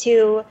choices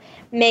to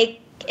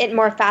make it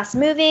more fast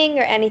moving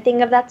or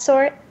anything of that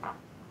sort?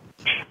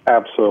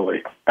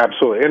 Absolutely.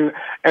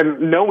 And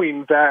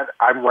knowing that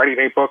I'm writing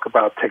a book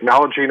about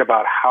technology and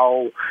about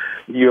how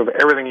you have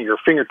everything at your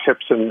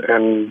fingertips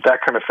and that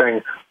kind of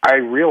thing, I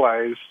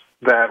realize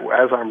that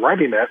as I'm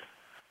writing it,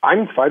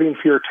 I'm fighting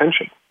for your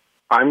attention.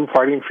 I'm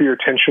fighting for your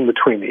attention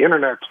between the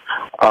internet,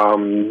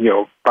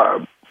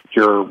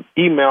 your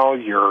email,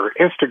 your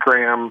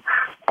Instagram,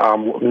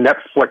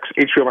 Netflix,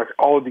 HBO Max,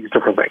 all of these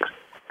different things.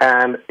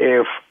 And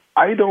if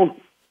I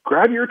don't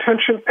grab your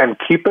attention and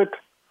keep it,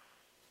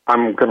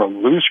 I'm going to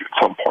lose you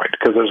at some point,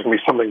 because there's going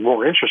to be something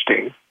more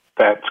interesting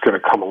that's going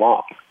to come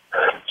along.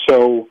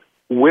 So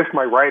with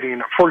my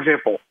writing, for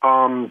example,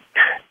 Anne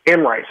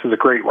Rice is a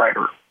great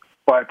writer,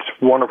 but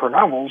one of her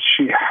novels,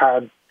 she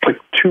had like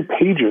 2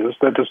 pages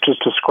that is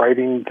just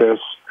describing this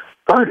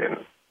garden.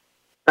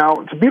 Now,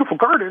 it's a beautiful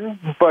garden,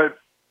 but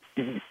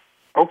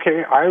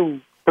okay,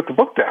 I put the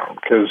book down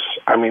because,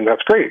 I mean,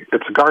 that's great.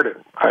 It's a garden.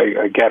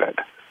 I get it.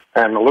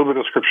 And a little bit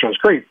of description is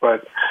great,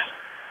 but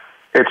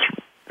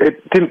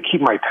it didn't keep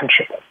my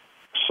attention.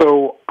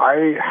 So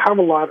I have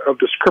a lot of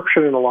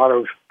description and a lot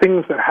of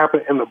things that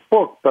happen in the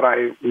book, but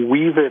I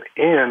weave it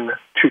in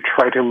to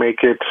try to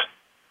make it,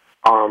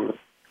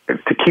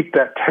 to keep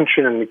that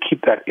tension and to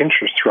keep that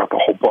interest throughout the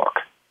whole book.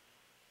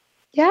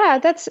 Yeah,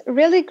 that's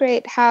really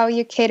great how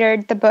you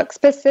catered the book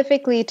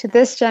specifically to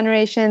this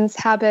generation's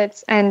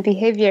habits and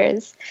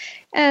behaviors.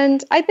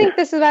 And I think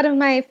this is one of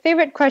my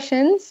favorite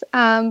questions,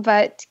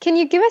 but can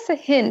you give us a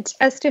hint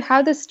as to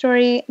how the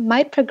story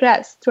might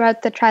progress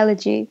throughout the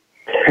trilogy?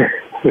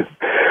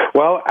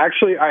 Well,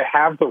 actually, I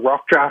have the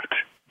rough draft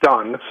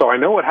done, so I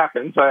know what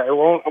happens. I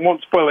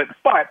won't spoil it,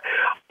 but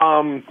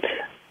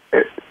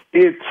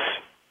it's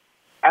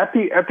at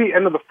the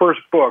end of the first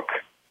book.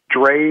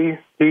 Dre,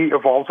 he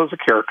evolves as a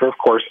character, of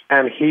course,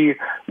 and he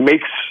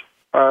makes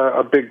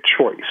a big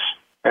choice,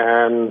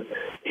 and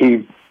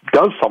he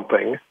does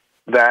something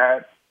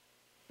that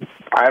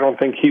I don't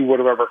think he would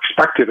have ever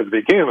expected at the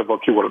beginning of the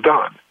book he would have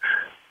done.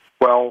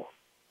 Well,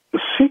 the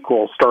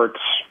sequel starts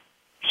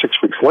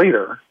 6 weeks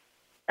later,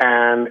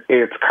 and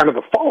it's kind of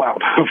the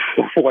fallout of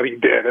what he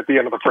did at the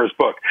end of the first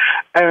book,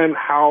 and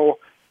how,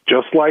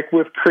 just like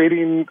with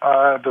creating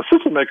the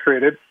system they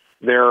created,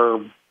 there are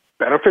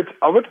benefits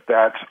of it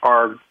that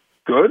are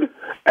good,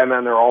 and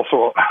then there are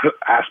also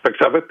aspects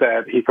of it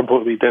that he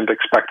completely didn't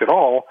expect at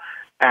all.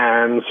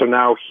 And so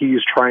now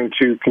he's trying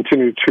to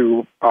continue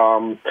to,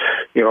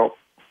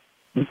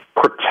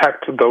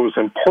 protect those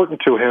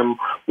important to him,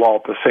 while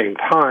at the same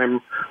time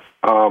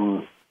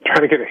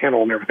trying to get a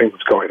handle on everything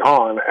that's going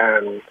on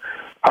and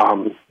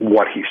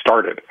what he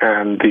started,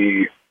 and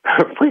the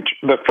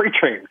freight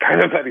train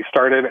kind of that he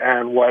started,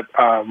 and what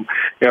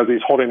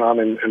he's holding on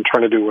and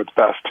trying to do what's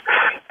best.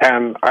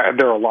 And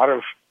there are a lot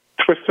of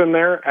twists in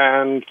there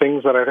and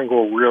things that I think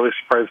will really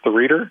surprise the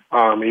reader,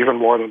 even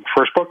more than the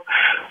first book.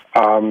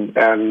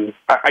 And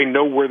I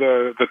know where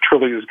the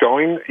trilogy is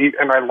going,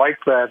 and I like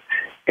that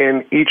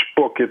in each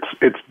book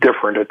it's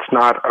different. It's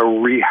not a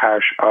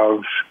rehash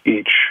of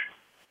each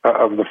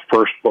of the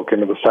first book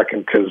into the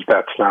second, because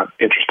that's not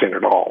interesting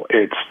at all.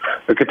 It's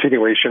a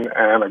continuation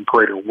and a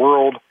greater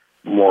world,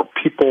 more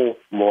people,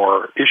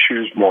 more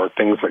issues, more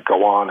things that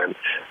go on.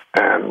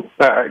 And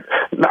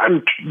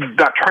I'm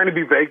not trying to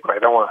be vague, but I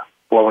don't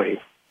want to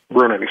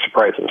ruin any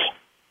surprises.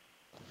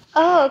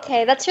 Oh,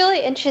 okay. That's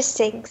really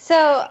interesting.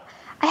 So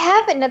I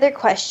have another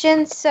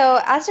question. So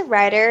as a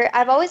writer,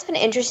 I've always been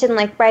interested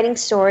in writing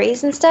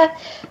stories and stuff.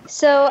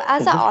 So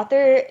as an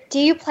author, do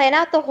you plan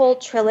out the whole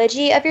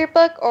trilogy of your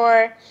book,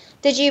 or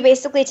did you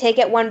basically take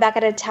it one book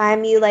at a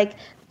time? You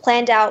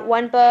planned out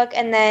one book,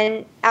 and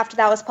then after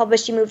that was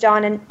published, you moved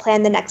on and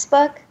planned the next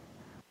book?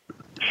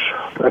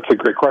 That's a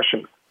great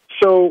question.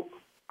 So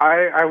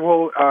I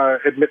will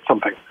admit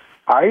something.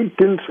 I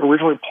didn't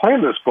originally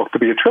plan this book to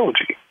be a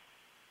trilogy.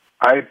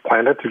 I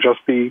planned it to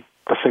just be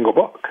a single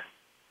book.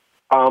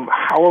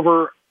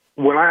 However,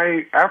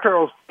 after I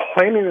was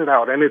planning it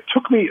out, and it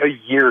took me a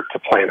year to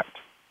plan it,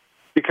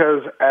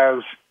 because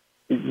as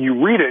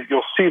you read it,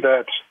 you'll see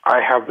that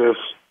I have this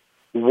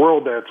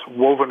world that's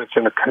woven, it's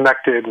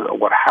interconnected.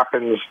 What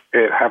happens,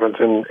 it happens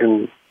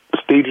in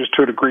stages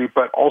to a degree,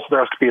 but also there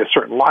has to be a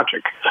certain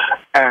logic.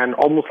 And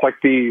almost like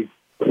talking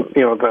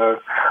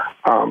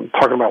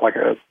about like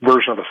a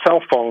version of a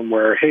cell phone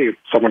where, hey, if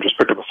someone just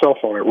picked up a cell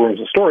phone, it ruins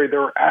the story.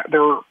 There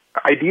were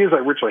ideas I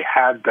originally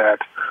had that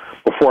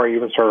before I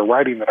even started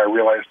writing that I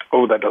realized,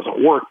 that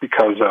doesn't work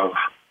because of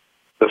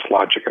this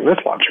logic and this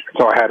logic.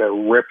 So I had to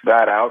rip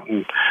that out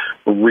and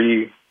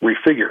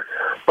refigure.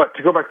 But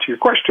to go back to your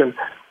question,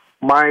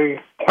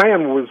 my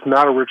plan was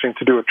not originally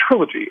to do a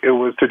trilogy. It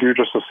was to do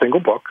just a single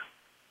book.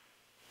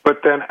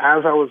 But then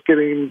as I was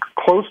getting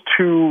close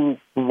to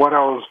what I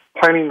was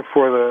planning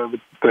for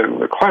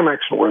the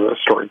climax and where the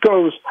story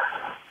goes,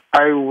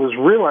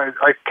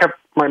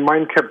 my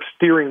mind kept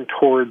steering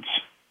towards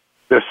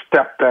this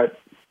step that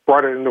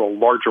brought it into a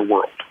larger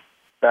world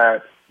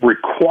that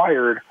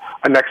required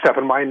a next step.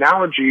 And my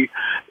analogy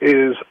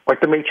is like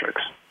the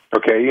Matrix.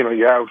 Okay,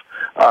 you have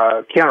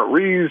Keanu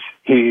Reeves,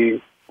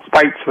 he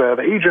fights the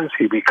agents,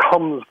 he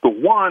becomes the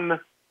one.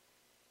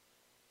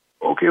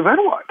 Okay,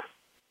 then what?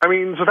 I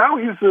mean, so now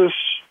he's this,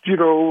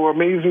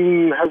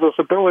 amazing, has this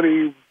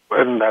ability,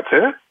 and that's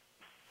it?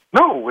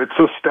 No, it's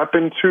a step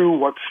into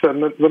what's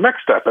the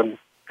next step, and,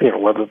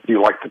 whether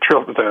you like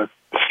the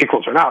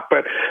sequels or not,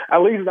 but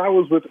at least that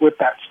was with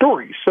that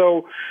story.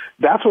 So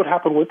that's what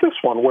happened with this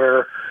one,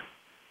 where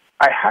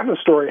I had the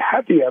story,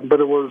 had the end, but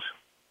it was,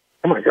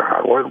 oh my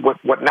God,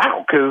 what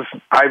now? Because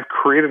I've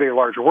created a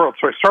larger world.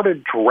 So I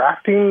started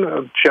drafting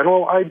a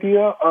general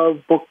idea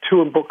of book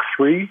 2 and book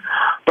 3,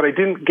 but I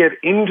didn't get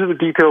into the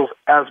details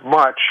as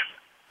much.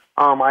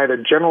 I had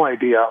a general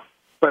idea,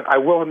 but I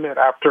will admit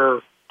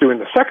after doing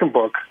the second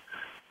book,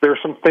 there are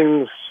some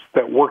things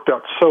that worked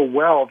out so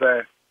well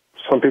that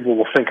some people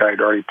will think I'd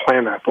already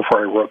planned that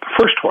before I wrote the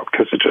first one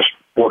because it just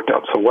worked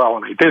out so well,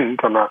 and I didn't.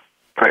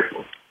 I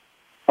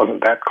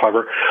wasn't that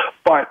clever,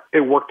 but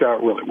it worked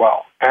out really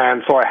well.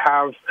 And so I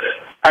have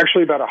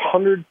actually about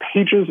 100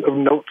 pages of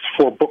notes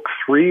for book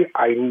 3.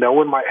 I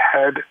know in my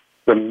head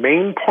the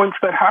main points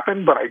that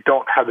happen, but I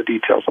don't have the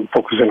details. I'm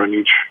focusing on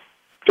each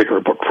particular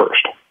book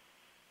first.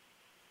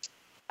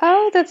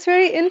 Oh, that's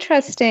very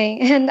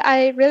interesting. And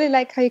I really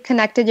like how you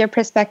connected your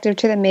perspective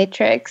to The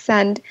Matrix.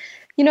 And,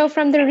 you know,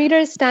 from the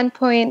reader's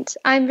standpoint,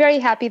 I'm very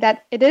happy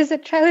that it is a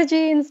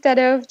trilogy instead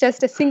of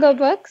just a single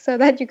book so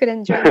that you could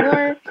enjoy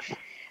more.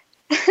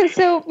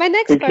 So my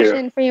next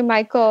question for you,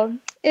 Michael,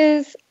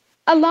 is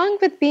along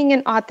with being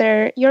an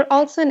author, you're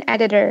also an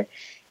editor.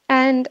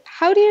 And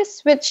how do you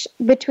switch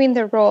between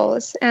the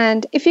roles?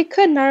 And if you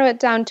could narrow it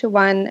down to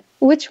one,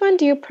 which one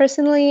do you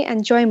personally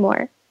enjoy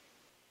more?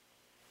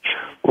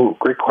 Oh,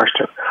 great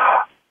question.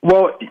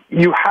 Well,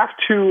 you have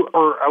to,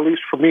 or at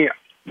least for me,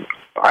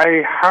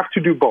 I have to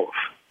do both.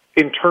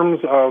 In terms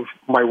of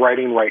my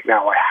writing right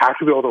now, I have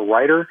to be able to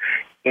writer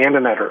and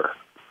an editor.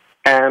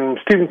 And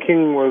Stephen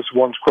King was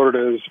once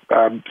quoted as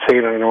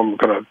saying, I know I'm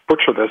going to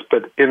butcher this,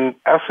 but in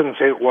essence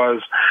it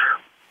was,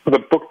 the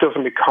book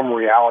doesn't become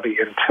reality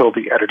until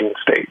the editing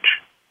stage.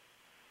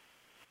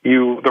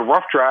 The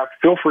rough draft,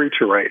 feel free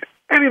to write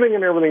anything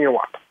and everything you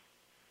want.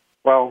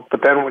 Well,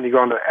 but then when you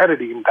go into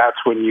editing, that's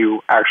when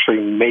you actually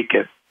make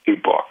it a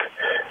book.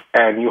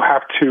 And you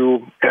have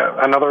to,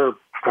 another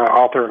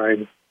author, and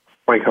I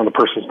blank on the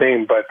person's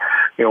name, but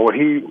what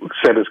he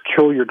said is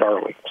kill your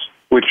darlings,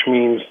 which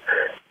means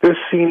this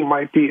scene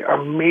might be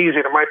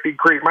amazing, it might be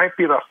great, it might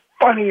be the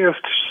funniest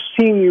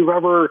scene you've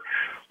ever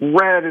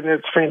read, and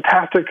it's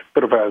fantastic,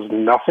 but if it has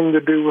nothing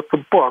to do with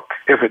the book,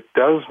 if it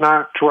does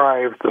not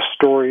drive the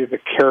story, the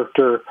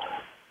character,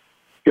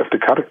 you have to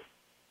cut it.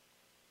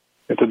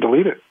 You have to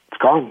delete it.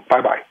 It's gone.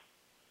 Bye-bye.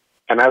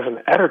 And as an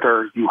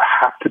editor, you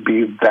have to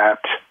be that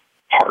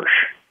harsh.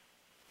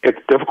 It's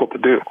difficult to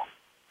do.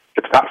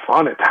 It's not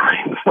fun at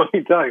times, let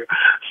me tell you.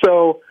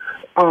 So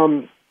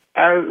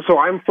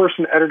I'm first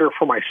an editor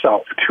for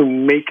myself to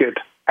make it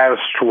as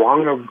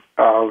strong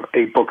of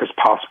a book as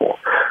possible.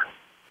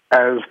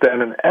 As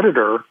then an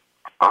editor,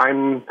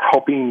 I'm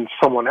helping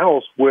someone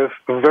else with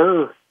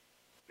their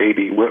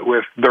baby,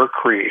 with their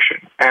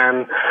creation.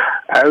 And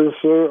as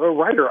a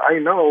writer, I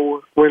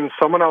know when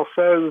someone else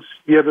says,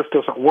 yeah, this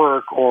doesn't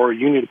work, or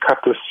you need to cut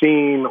this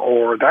scene,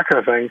 or that kind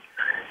of thing,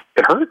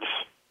 it hurts.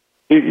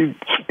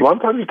 A lot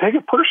of times you take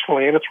it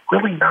personally, and it's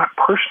really not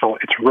personal.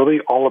 It's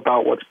really all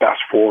about what's best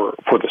for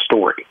the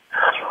story.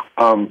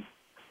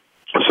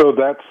 So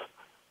that's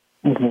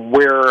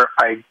where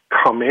I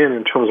come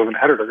in terms of an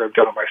editor. I've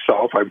done it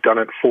myself. I've done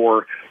it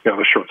for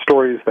the short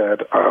stories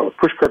that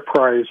Pushcart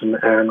Prize,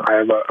 and I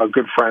have a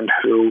good friend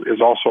who is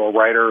also a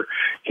writer.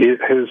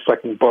 His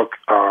second book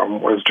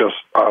was just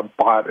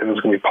bought and is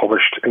going to be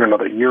published in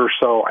another year or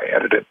so. I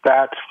edited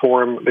that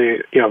for him,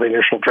 the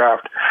initial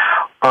draft.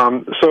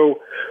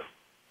 So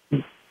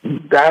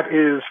that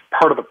is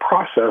part of the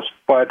process,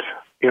 but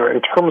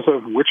in terms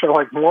of which I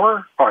like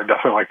more, I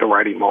definitely like the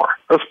writing more,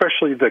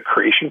 especially the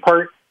creation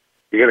part.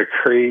 You got to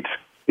create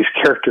these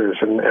characters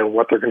and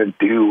what they're going to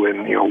do,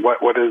 and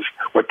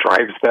what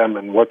drives them,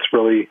 and what's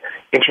really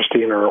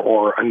interesting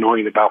or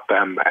annoying about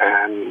them,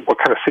 and what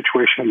kind of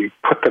situation you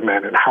put them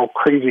in, and how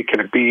crazy can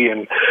it be,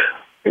 and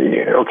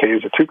okay,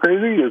 is it too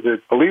crazy? Is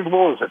it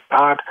believable? Is it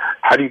not?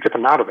 How do you get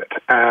them out of it?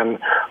 And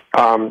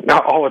now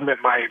I'll admit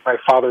my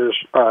father's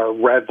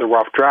read the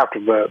rough draft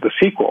of the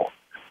sequel,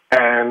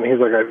 and he's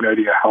like, I have no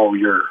idea how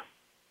you're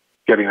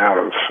getting out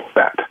of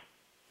that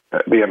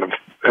at the end of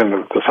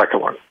the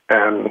second one.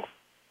 And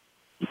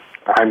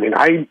I mean,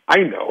 I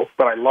know,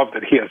 but I love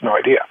that he has no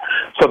idea.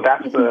 So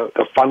that's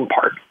the fun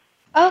part.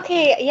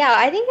 Okay, yeah,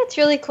 I think it's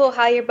really cool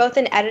how you're both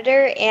an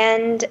editor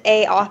and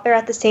a author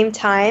at the same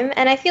time.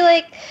 And I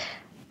think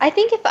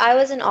if I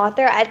was an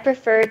author, I'd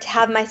prefer to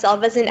have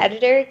myself as an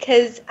editor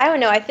because, I don't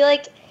know, I feel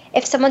like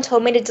if someone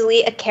told me to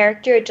delete a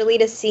character or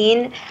delete a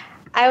scene,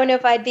 I don't know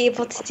if I'd be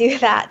able to do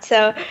that.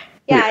 So,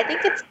 yeah, I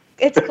think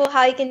it's cool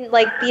how you can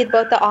be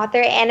both the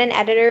author and an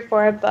editor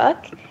for a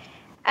book.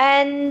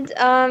 And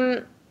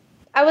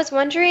I was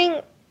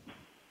wondering,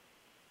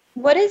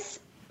 what is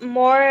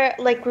more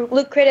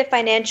lucrative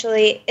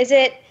financially? Is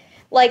it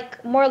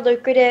more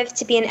lucrative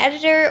to be an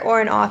editor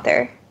or an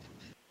author?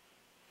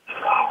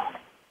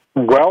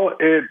 Well,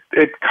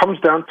 it comes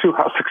down to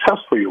how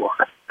successful you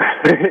are.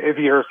 If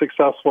you're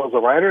successful as a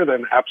writer,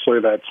 then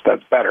absolutely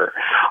that's better.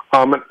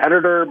 An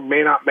editor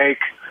may not make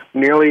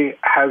nearly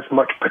as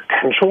much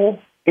potential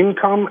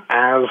income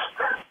as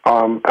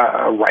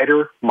a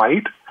writer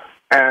might.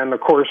 And, of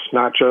course,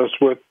 not just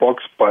with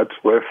books, but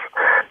with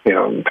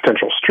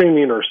potential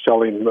streaming or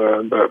selling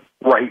the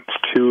rights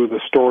to the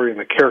story and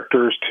the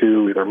characters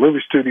to either a movie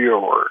studio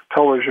or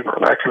television or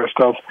that kind of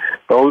stuff.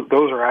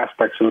 Those are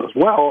aspects as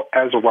well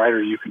as a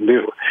writer you can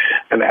do.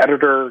 An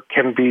editor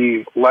can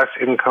be less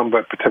income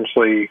but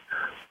potentially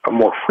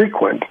more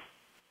frequent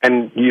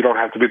And you don't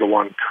have to be the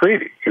one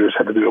creating. You just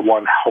have to be the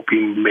one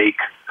helping make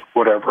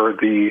whatever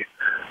the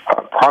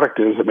product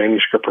is, a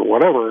manuscript or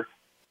whatever,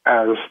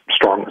 as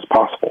strong as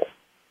possible.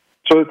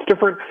 So it's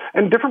different,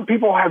 and different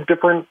people have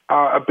different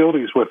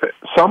abilities with it.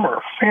 Some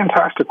are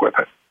fantastic with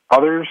it.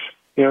 Others,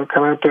 kind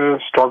of have to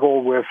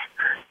struggle with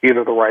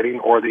either the writing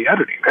or the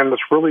editing. And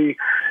it's really,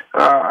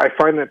 I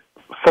find that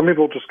some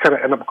people just kind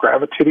of end up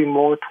gravitating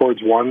more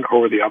towards one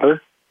over the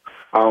other.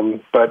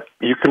 But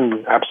you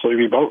can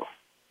absolutely be both.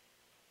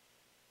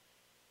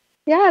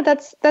 Yeah,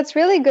 that's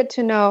really good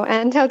to know,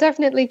 and I'll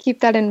definitely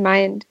keep that in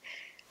mind.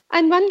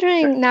 I'm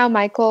wondering now,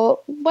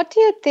 Michael, what do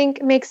you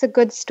think makes a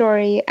good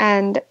story,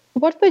 and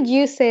what would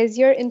you say is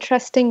your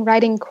interesting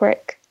writing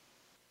quirk?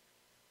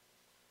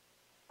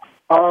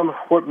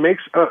 What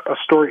makes a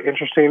story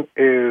interesting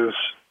is,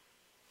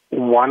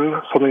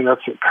 one, something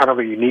that's kind of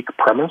a unique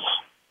premise,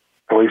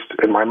 at least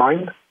in my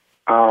mind.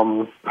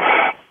 The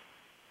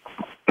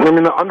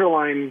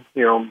underlying,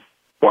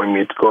 boy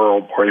meets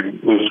girl, boy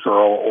loses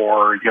girl,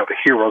 or, the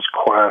hero's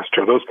quest,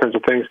 or those kinds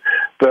of things,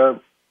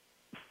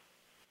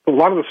 a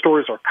lot of the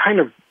stories are kind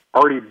of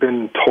already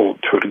been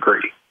told to a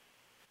degree.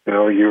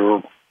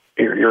 You're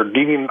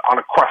needing on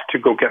a quest to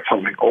go get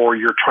something, or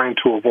you're trying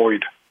to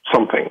avoid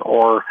something,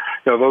 or,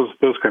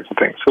 those kinds of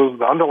things. So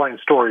the underlying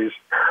stories,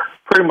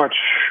 pretty much,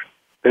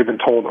 they've been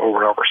told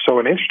over and over. So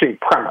an interesting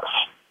premise,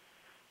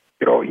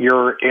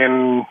 you're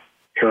in,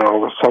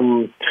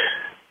 some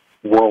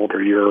world,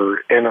 or you're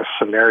in a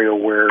scenario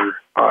where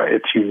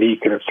it's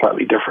unique and it's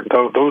slightly different.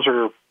 Those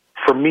are,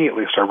 for me at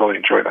least, I really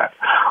enjoy that.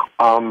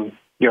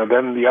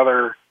 Then the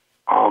other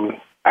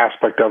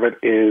aspect of it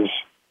is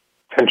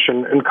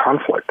tension and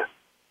conflict.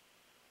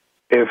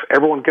 If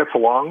everyone gets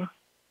along,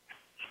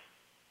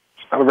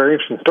 it's not a very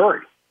interesting story.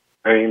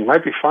 It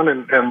might be fun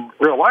in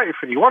real life,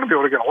 and you want to be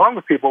able to get along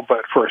with people,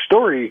 but for a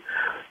story,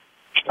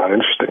 it's not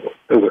interesting,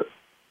 is it?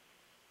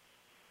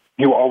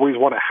 You always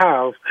want to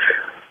have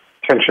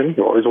tension.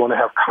 You always want to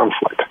have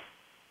conflict.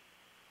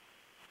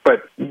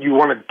 But you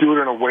want to do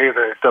it in a way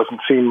that it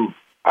doesn't seem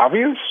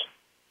obvious.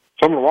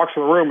 Someone walks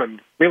in the room and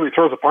immediately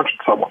throws a punch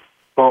at someone.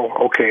 Well,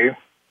 okay,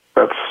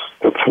 that's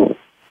some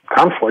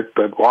conflict,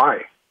 but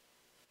why?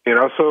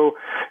 So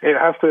it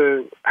has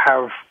to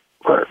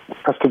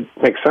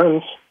make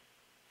sense.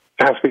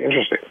 It has to be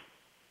interesting.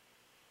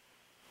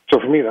 So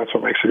for me, that's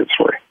what makes a good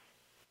story.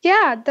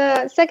 Yeah,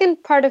 the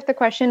second part of the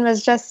question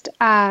was just,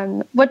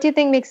 what do you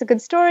think makes a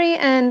good story,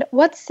 and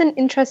what's an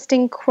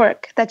interesting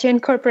quirk that you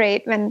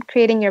incorporate when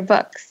creating your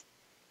books?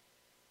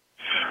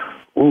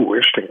 Ooh,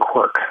 interesting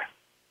quirk.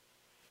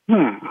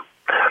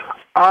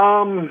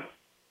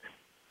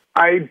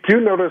 I do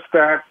notice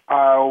that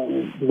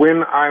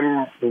when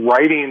I'm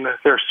writing,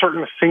 there are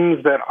certain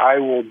things that I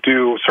will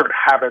do, certain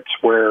habits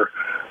where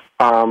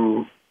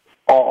I'll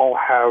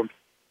have,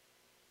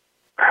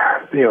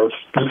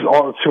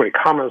 all too many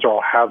comments, or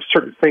I'll have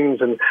certain things,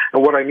 and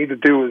what I need to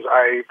do is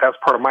that's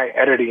part of my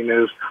editing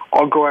is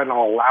I'll go ahead and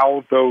I'll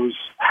allow those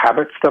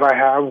habits that I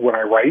have when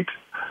I write,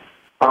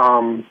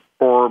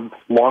 or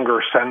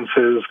longer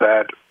sentences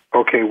that,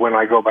 okay, when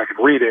I go back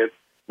and read it,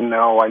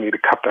 no, I need to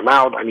cut them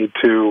out. I need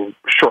to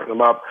shorten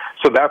them up.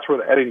 So that's where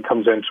the editing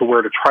comes in, to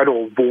where to try to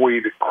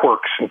avoid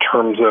quirks in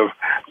terms of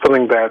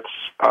something that's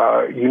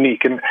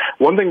unique. And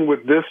one thing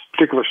with this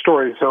particular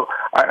story, so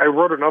I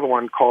wrote another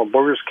one called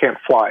Lawyers Can't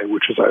Fly,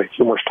 which is a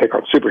humorous take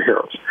on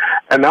superheroes.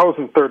 And that was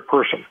in third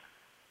person.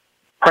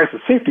 Price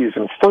of Safety is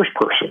in first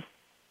person.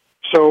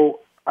 So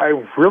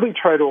I really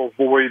try to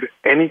avoid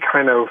any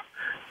kind of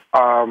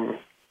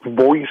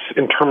voice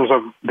in terms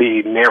of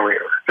the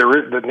narrator.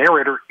 The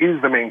narrator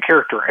is the main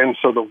character, and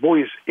so the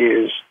voice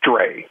is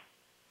Dre.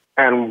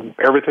 And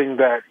everything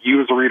that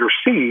you as a reader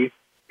see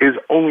is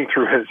only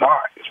through his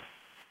eyes.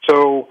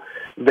 So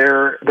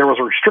there was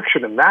a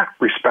restriction in that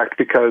respect,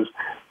 because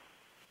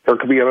there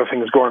could be other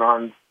things going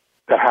on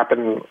that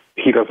happen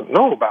he doesn't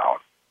know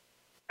about,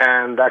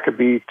 and that could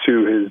be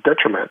to his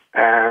detriment.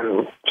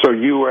 And so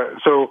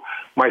so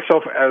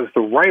myself as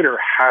the writer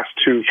has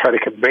to try to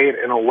convey it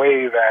in a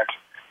way that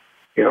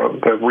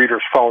the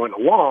reader's following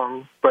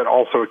along, but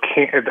also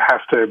it has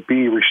to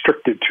be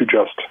restricted to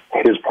just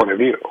his point of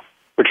view,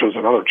 which was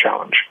another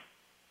challenge.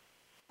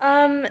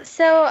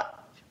 So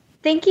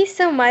thank you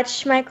so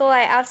much, Michael.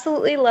 I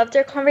absolutely loved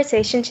our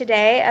conversation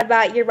today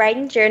about your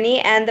writing journey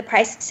and the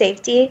price of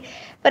safety,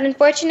 but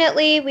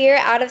unfortunately, we are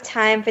out of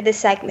time for this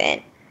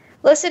segment.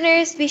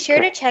 Listeners, be sure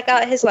to check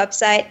out his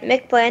website,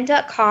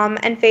 mcbland.com,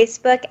 and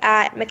Facebook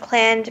at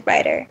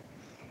mclandwriter.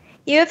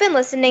 You have been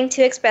listening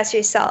to Express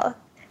Yourself.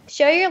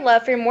 Show your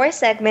love for more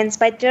segments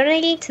by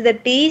donating to the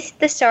Be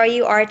the Star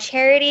You Are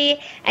charity,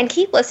 and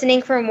keep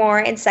listening for more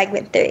in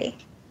segment 3.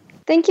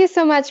 Thank you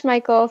so much,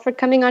 Michael, for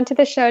coming onto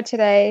the show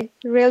today.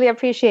 Really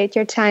appreciate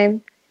your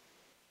time.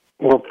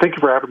 Well, thank you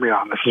for having me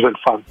on. This has been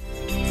fun.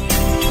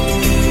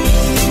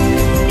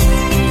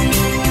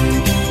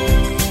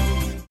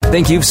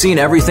 Think you've seen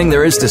everything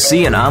there is to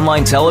see in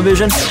online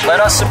television?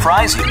 Let us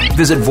surprise you.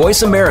 Visit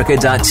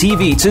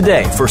voiceamerica.tv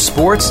today for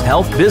sports,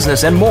 health,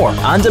 business, and more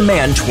on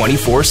demand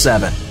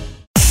 24/7.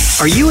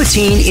 Are you a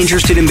teen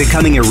interested in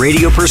becoming a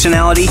radio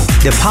personality?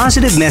 The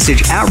Positive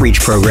Message Outreach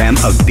Program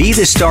of Be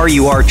the Star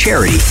You Are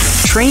charity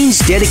trains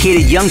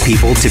dedicated young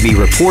people to be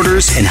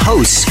reporters and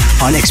hosts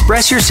on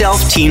Express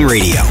Yourself Teen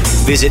Radio.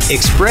 Visit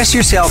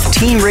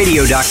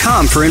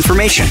expressyourselfteenradio.com for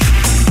information.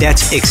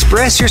 That's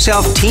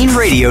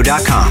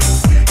expressyourselfteenradio.com.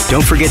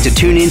 Don't forget to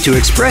tune in to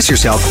Express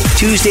Yourself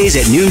Tuesdays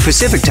at noon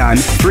Pacific Time,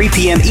 3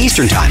 p.m.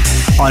 Eastern Time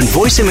on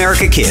Voice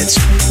America Kids,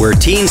 where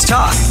teens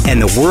talk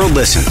and the world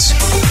listens.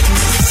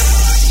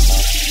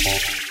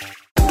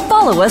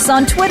 Follow us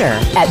on Twitter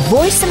at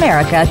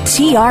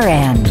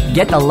VoiceAmericaTRN.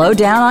 Get the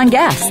lowdown on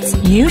guests,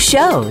 new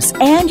shows,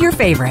 and your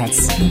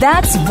favorites.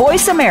 That's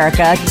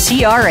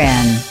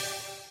VoiceAmericaTRN.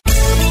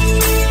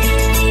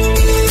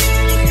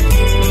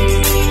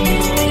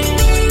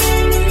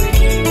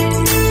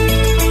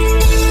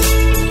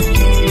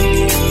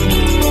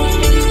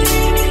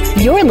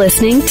 You're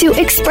listening to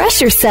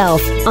Express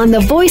Yourself on the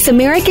Voice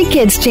America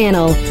Kids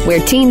channel, where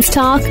teens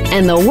talk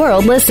and the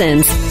world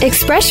listens.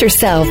 Express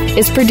Yourself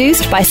is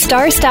produced by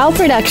Star Style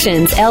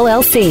Productions,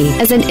 LLC,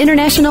 as an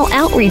international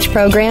outreach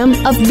program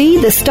of Be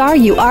the Star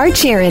You Are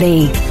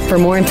charity. For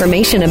more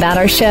information about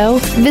our show,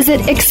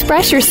 visit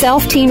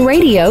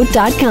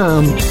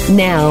expressyourselfteenradio.com.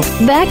 Now,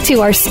 back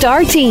to our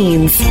star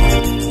teens.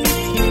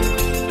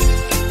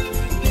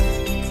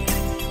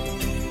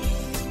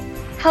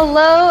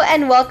 Hello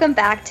and welcome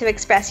back to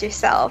Express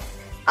Yourself.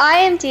 I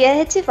am Dia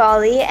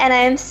Hitivali and I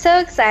am so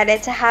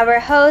excited to have our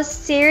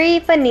host Siri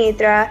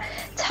Vanidra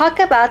talk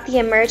about the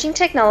emerging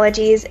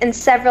technologies in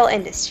several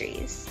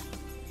industries.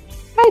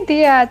 Hi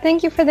Dia,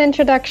 thank you for the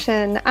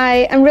introduction.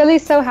 I am really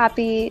so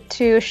happy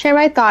to share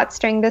my thoughts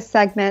during this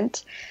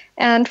segment.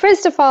 And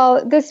first of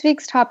all, this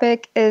week's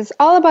topic is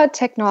all about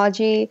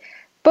technology,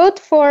 both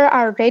for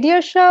our radio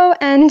show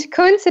and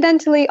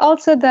coincidentally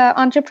also the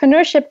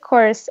entrepreneurship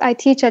course I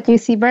teach at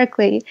UC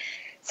Berkeley.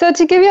 So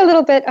to give you a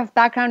little bit of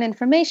background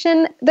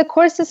information, the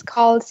course is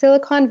called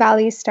Silicon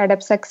Valley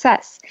Startup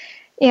Success.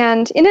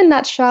 And in a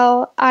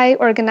nutshell, I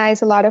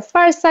organize a lot of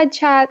fireside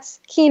chats,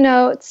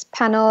 keynotes,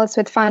 panels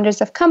with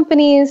founders of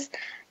companies.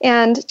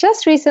 And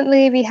just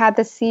recently, we had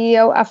the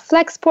CEO of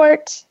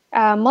Flexport,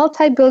 a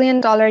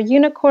multi-billion-dollar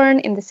unicorn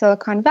in the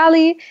Silicon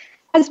Valley,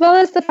 as well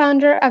as the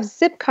founder of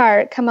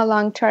Zipcar come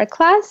along to our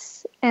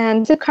class,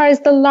 and Zipcar is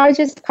the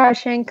largest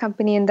car-sharing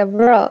company in the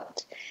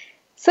world.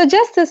 So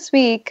just this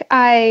week,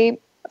 I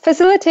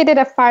facilitated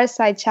a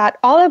fireside chat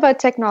all about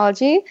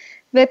technology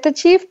with the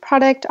chief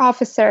product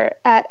officer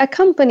at a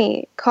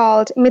company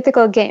called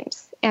Mythical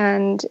Games.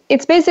 And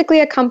it's basically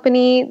a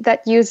company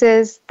that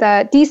uses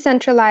the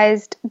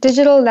decentralized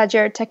digital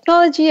ledger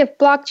technology of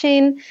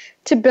blockchain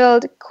to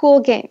build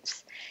cool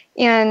games.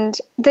 And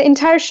the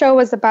entire show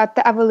was about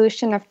the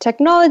evolution of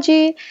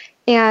technology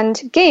and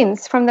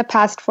games from the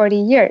past 40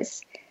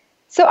 years.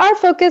 So our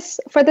focus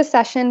for the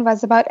session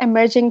was about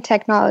emerging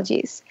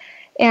technologies.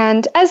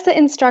 And as the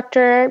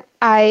instructor,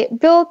 I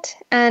built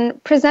and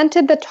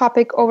presented the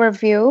topic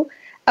overview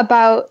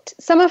about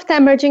some of the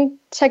emerging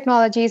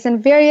technologies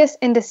in various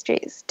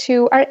industries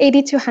to our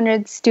 80 to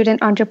 100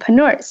 student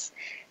entrepreneurs.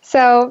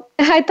 So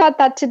I thought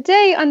that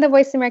today on the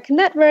Voice America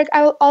Network,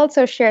 I will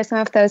also share some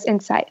of those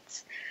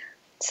insights.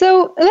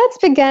 So let's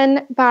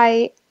begin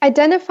by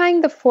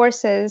identifying the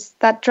forces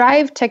that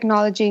drive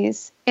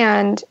technologies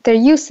and their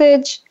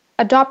usage,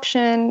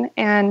 adoption,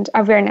 and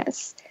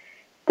awareness.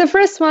 The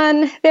first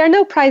one, there are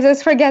no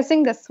prizes for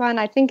guessing this one.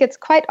 I think it's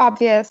quite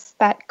obvious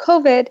that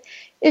COVID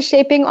is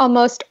shaping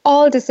almost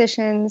all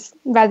decisions,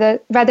 whether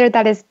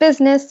that is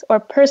business or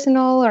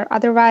personal or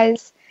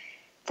otherwise.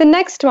 The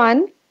next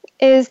one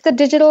is the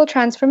digital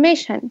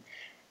transformation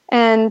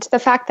and the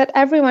fact that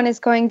everyone is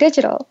going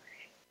digital.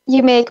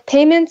 You make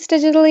payments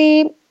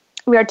digitally,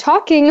 we are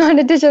talking on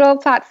a digital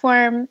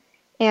platform,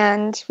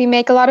 and we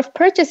make a lot of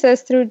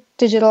purchases through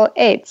digital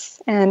aids,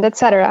 and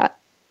etc.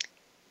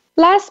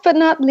 Last but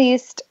not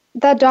least,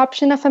 the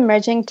adoption of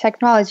emerging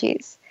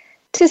technologies.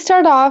 To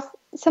start off,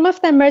 some of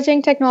the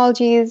emerging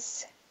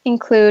technologies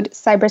include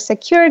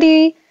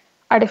cybersecurity,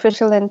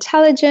 artificial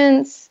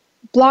intelligence,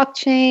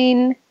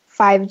 blockchain,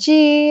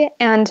 5G,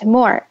 and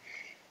more.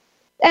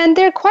 And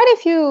there are quite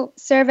a few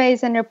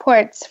surveys and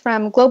reports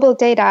from global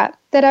data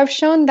that have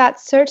shown that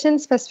certain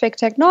specific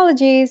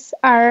technologies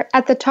are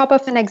at the top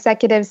of an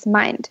executive's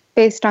mind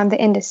based on the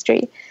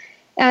industry.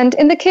 And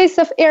in the case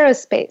of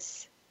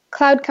aerospace,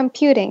 cloud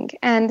computing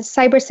and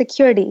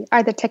cybersecurity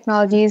are the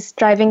technologies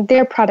driving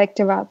their product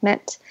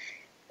development.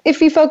 If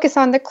we focus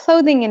on the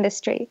clothing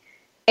industry,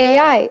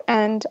 AI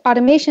and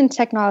automation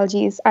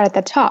technologies are at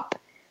the top.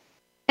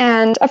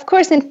 And of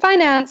course, in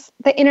finance,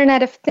 the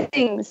Internet of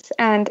Things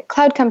and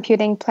cloud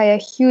computing play a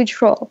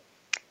huge role.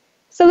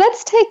 So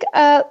let's take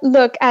a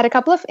look at a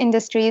couple of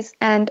industries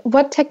and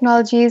what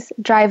technologies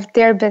drive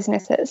their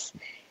businesses.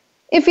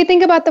 If we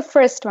think about the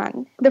first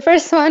one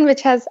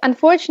which has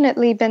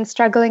unfortunately been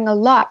struggling a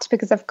lot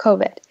because of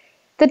COVID,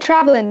 the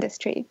travel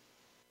industry.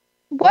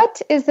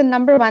 What is the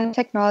number one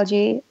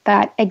technology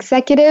that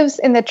executives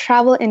in the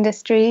travel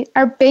industry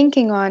are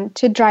banking on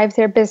to drive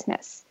their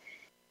business?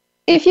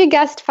 If you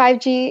guessed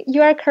 5G,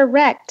 you are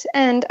correct.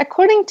 And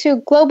according to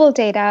Global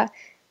Data,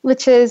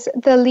 which is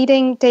the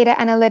leading data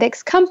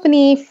analytics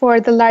company for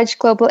the large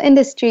global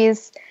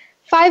industries,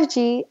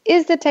 5G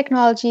is the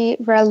technology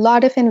where a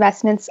lot of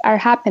investments are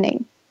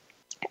happening.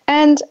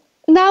 And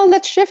now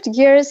let's shift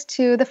gears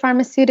to the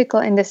pharmaceutical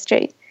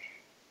industry.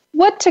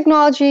 What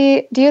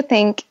technology do you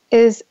think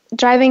is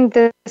driving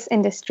this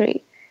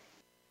industry?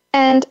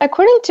 And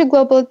according to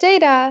Global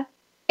Data,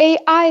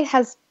 AI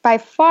has by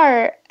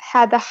far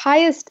had the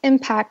highest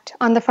impact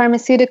on the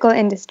pharmaceutical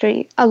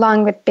industry,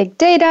 along with big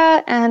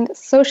data and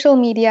social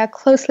media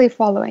closely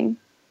following.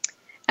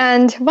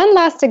 And one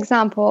last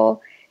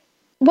example,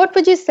 what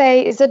would you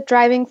say is a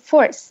driving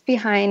force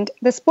behind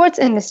the sports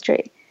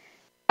industry?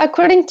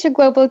 According to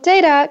Global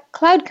Data,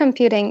 cloud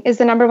computing is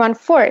the number one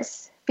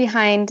force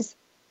behind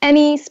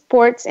any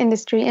sports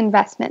industry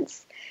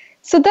investments.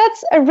 So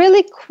that's a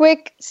really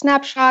quick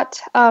snapshot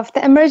of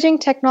the emerging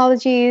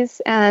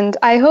technologies, and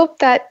I hope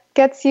that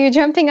gets you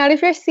jumping out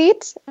of your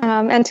seat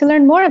and to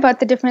learn more about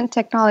the different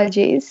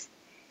technologies.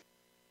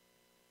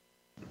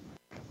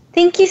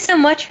 Thank you so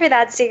much for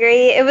that,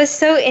 Sigri. It was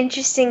so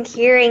interesting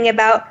hearing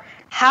about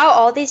how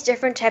all these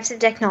different types of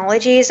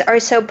technologies are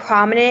so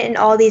prominent in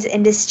all these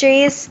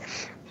industries.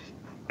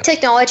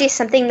 Technology is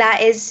something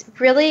that is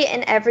really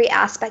in every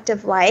aspect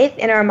of life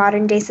in our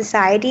modern day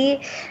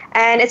society,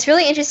 and it's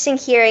really interesting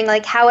hearing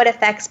like how it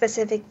affects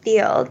specific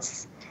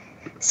fields.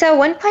 So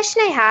one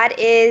question I had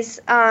is,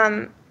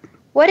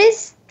 what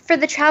is for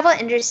the travel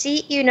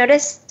industry?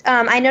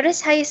 I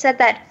noticed how you said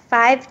that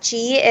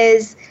 5G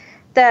is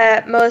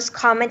the most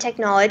common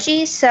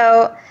technology.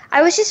 So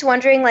I was just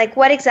wondering, like,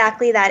 what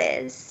exactly that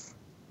is.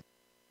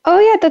 Oh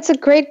yeah, that's a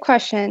great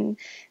question.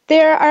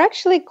 There are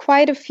actually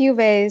quite a few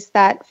ways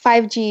that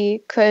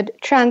 5G could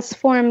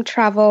transform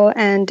travel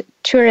and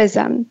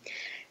tourism.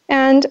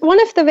 And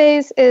one of the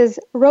ways is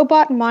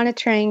robot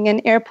monitoring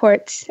in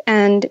airports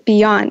and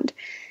beyond.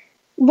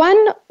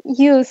 One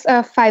use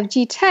of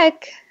 5G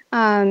tech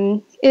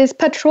is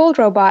patrol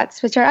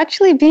robots, which are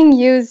actually being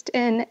used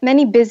in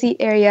many busy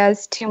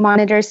areas to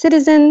monitor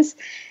citizens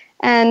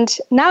and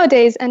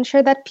nowadays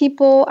ensure that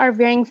people are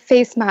wearing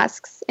face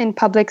masks in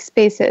public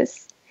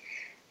spaces.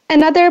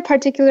 Another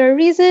particular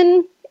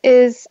reason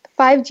is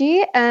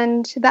 5G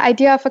and the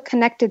idea of a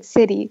connected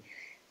city.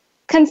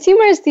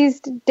 Consumers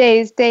these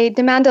days, they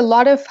demand a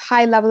lot of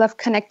high level of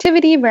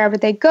connectivity wherever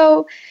they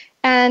go,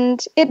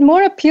 and it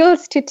more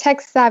appeals to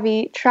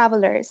tech-savvy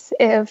travelers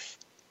if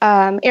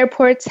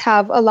airports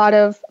have a lot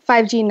of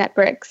 5G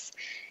networks.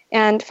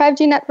 And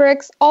 5G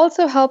networks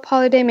also help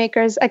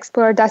holidaymakers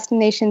explore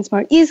destinations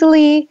more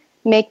easily,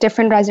 make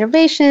different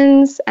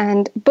reservations,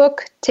 and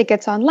book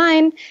tickets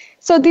online.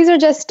 So these are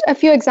just a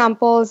few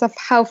examples of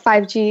how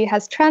 5G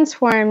has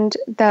transformed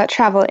the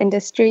travel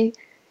industry.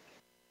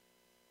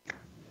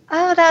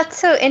 Oh, that's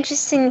so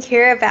interesting to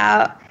hear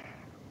about.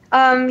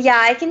 Yeah,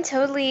 I can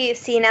totally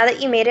see now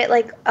that you made it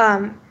like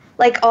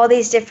all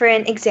these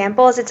different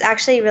examples, it's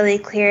actually really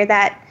clear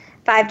that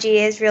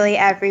 5G is really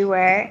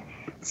everywhere.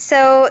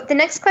 So the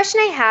next question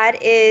I had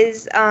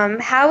is,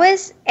 how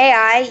is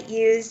AI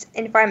used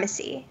in the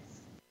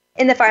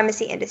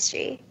pharmacy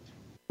industry?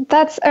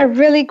 That's a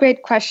really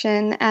great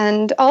question,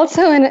 and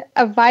also in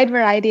a wide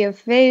variety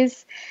of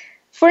ways.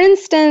 For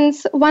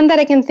instance, one that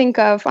I can think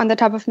of on the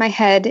top of my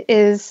head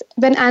is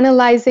when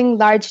analyzing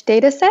large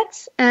data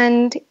sets,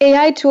 and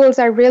AI tools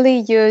are really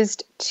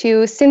used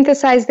to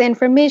synthesize the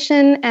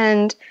information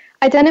and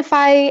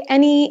identify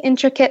any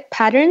intricate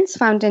patterns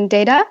found in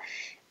data,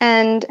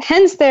 and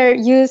hence they're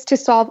used to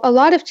solve a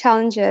lot of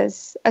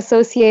challenges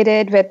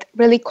associated with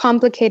really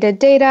complicated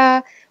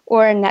data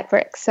or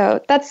networks.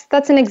 So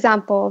that's an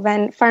example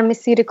when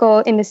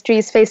pharmaceutical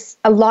industries face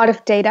a lot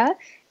of data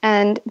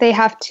and they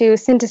have to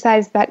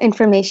synthesize that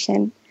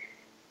information.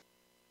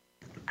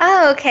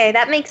 Oh, okay,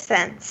 that makes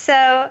sense.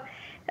 So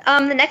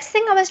the next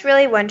thing I was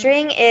really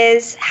wondering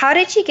is, how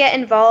did you get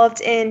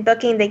involved in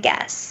booking the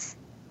guests?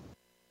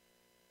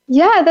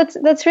 Yeah,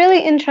 that's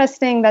really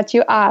interesting that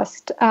you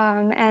asked.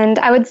 And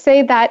I would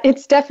say that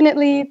it's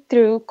definitely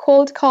through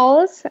cold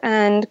calls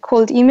and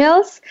cold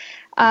emails.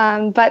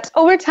 But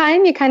over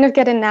time, you kind of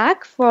get a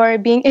knack for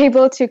being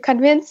able to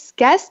convince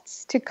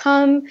guests to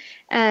come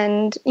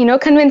and,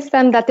 convince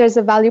them that there's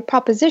a value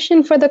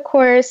proposition for the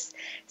course.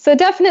 So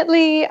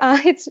definitely,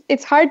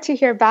 it's hard to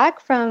hear back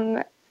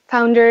from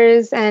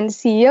founders and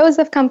CEOs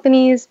of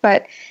companies,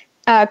 but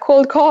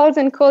cold calls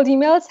and cold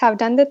emails have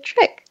done the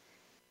trick.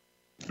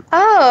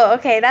 Oh,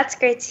 okay, that's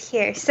great to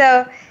hear.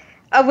 So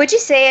would you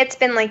say it's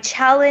been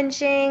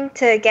challenging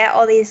to get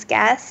all these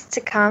guests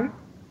to come?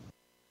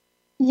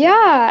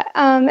 Yeah,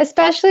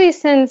 especially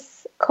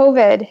since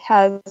COVID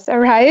has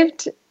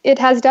arrived, it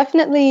has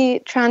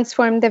definitely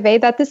transformed the way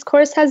that this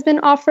course has been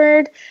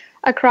offered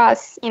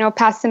across,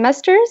 past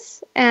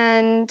semesters.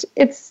 And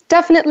it's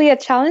definitely a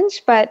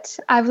challenge, but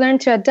I've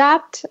learned to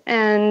adapt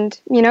and,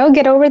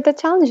 get over the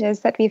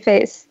challenges that we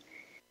face.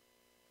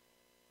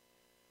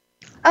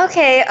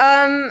 Okay,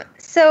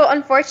 so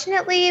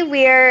unfortunately,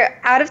 we're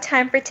out of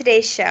time for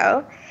today's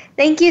show.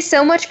 Thank you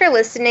so much for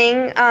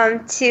listening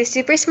to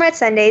Super Smart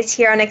Sundays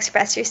here on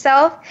Express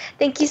Yourself.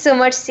 Thank you so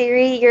much,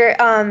 Siri. Your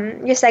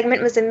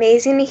segment was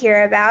amazing to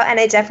hear about, and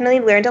I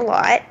definitely learned a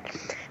lot.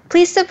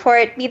 Please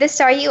support Be the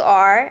Star You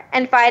Are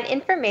and find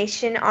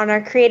information on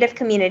our creative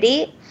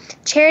community,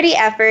 charity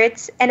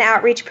efforts, and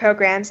outreach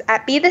programs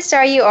at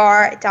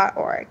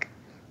BeTheStarYouAre.org.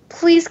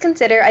 Please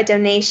consider a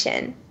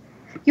donation.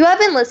 You have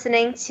been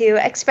listening to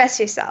Express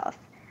Yourself,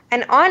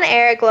 an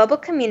on-air global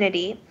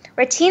community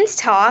where teens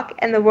talk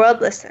and the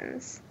world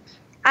listens.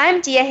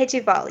 I'm Dia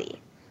Hijivali.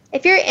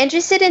 If you're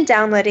interested in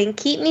downloading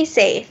Keep Me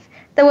Safe,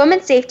 the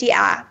women's safety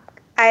app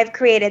I have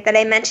created that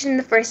I mentioned in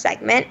the first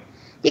segment,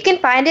 you can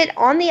find it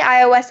on the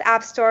iOS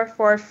App Store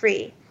for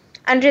free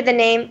under the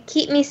name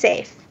Keep Me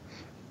Safe.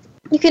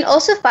 You can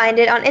also find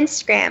it on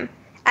Instagram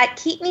at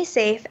Keep Me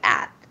Safe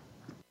app.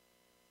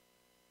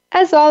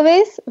 As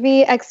always,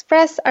 we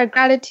express our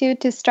gratitude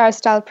to Star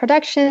Style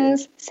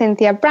Productions,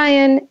 Cynthia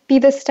Bryan, Be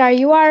the Star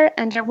You Are,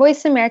 and our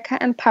Voice America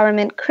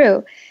Empowerment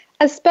crew,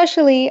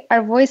 especially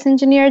our voice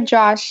engineer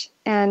Josh,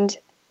 and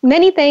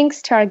many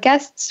thanks to our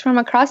guests from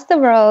across the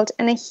world,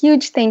 and a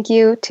huge thank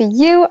you to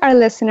you, our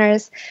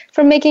listeners,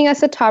 for making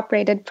us a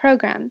top-rated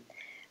program.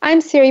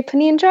 I'm Siri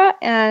Panindra,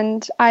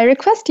 and I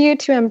request you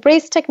to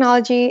embrace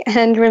technology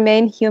and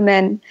remain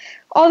human.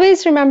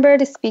 Always remember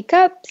to speak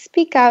up,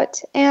 speak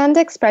out, and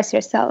express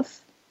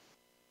yourself.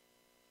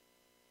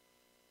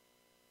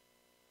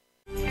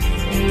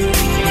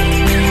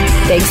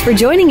 Thanks for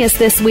joining us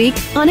this week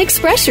on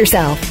Express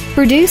Yourself,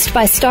 produced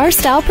by Star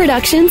Style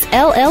Productions,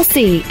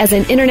 LLC, as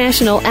an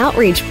international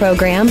outreach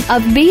program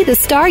of Be the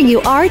Star You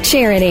Are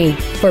charity.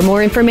 For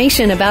more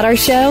information about our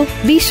show,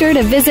 be sure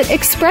to visit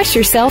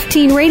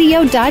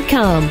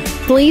ExpressYourselfTeenRadio.com.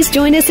 Please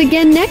join us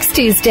again next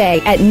Tuesday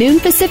at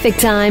noon Pacific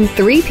Time,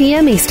 3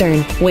 p.m.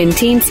 Eastern, when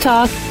teens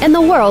talk and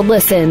the world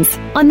listens,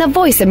 on the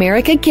Voice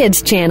America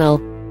Kids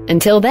channel.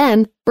 Until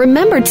then,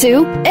 remember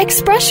to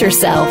express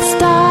yourself.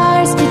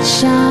 Stars could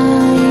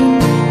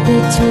shine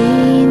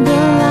between the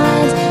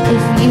lines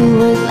if you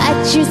would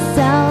let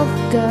yourself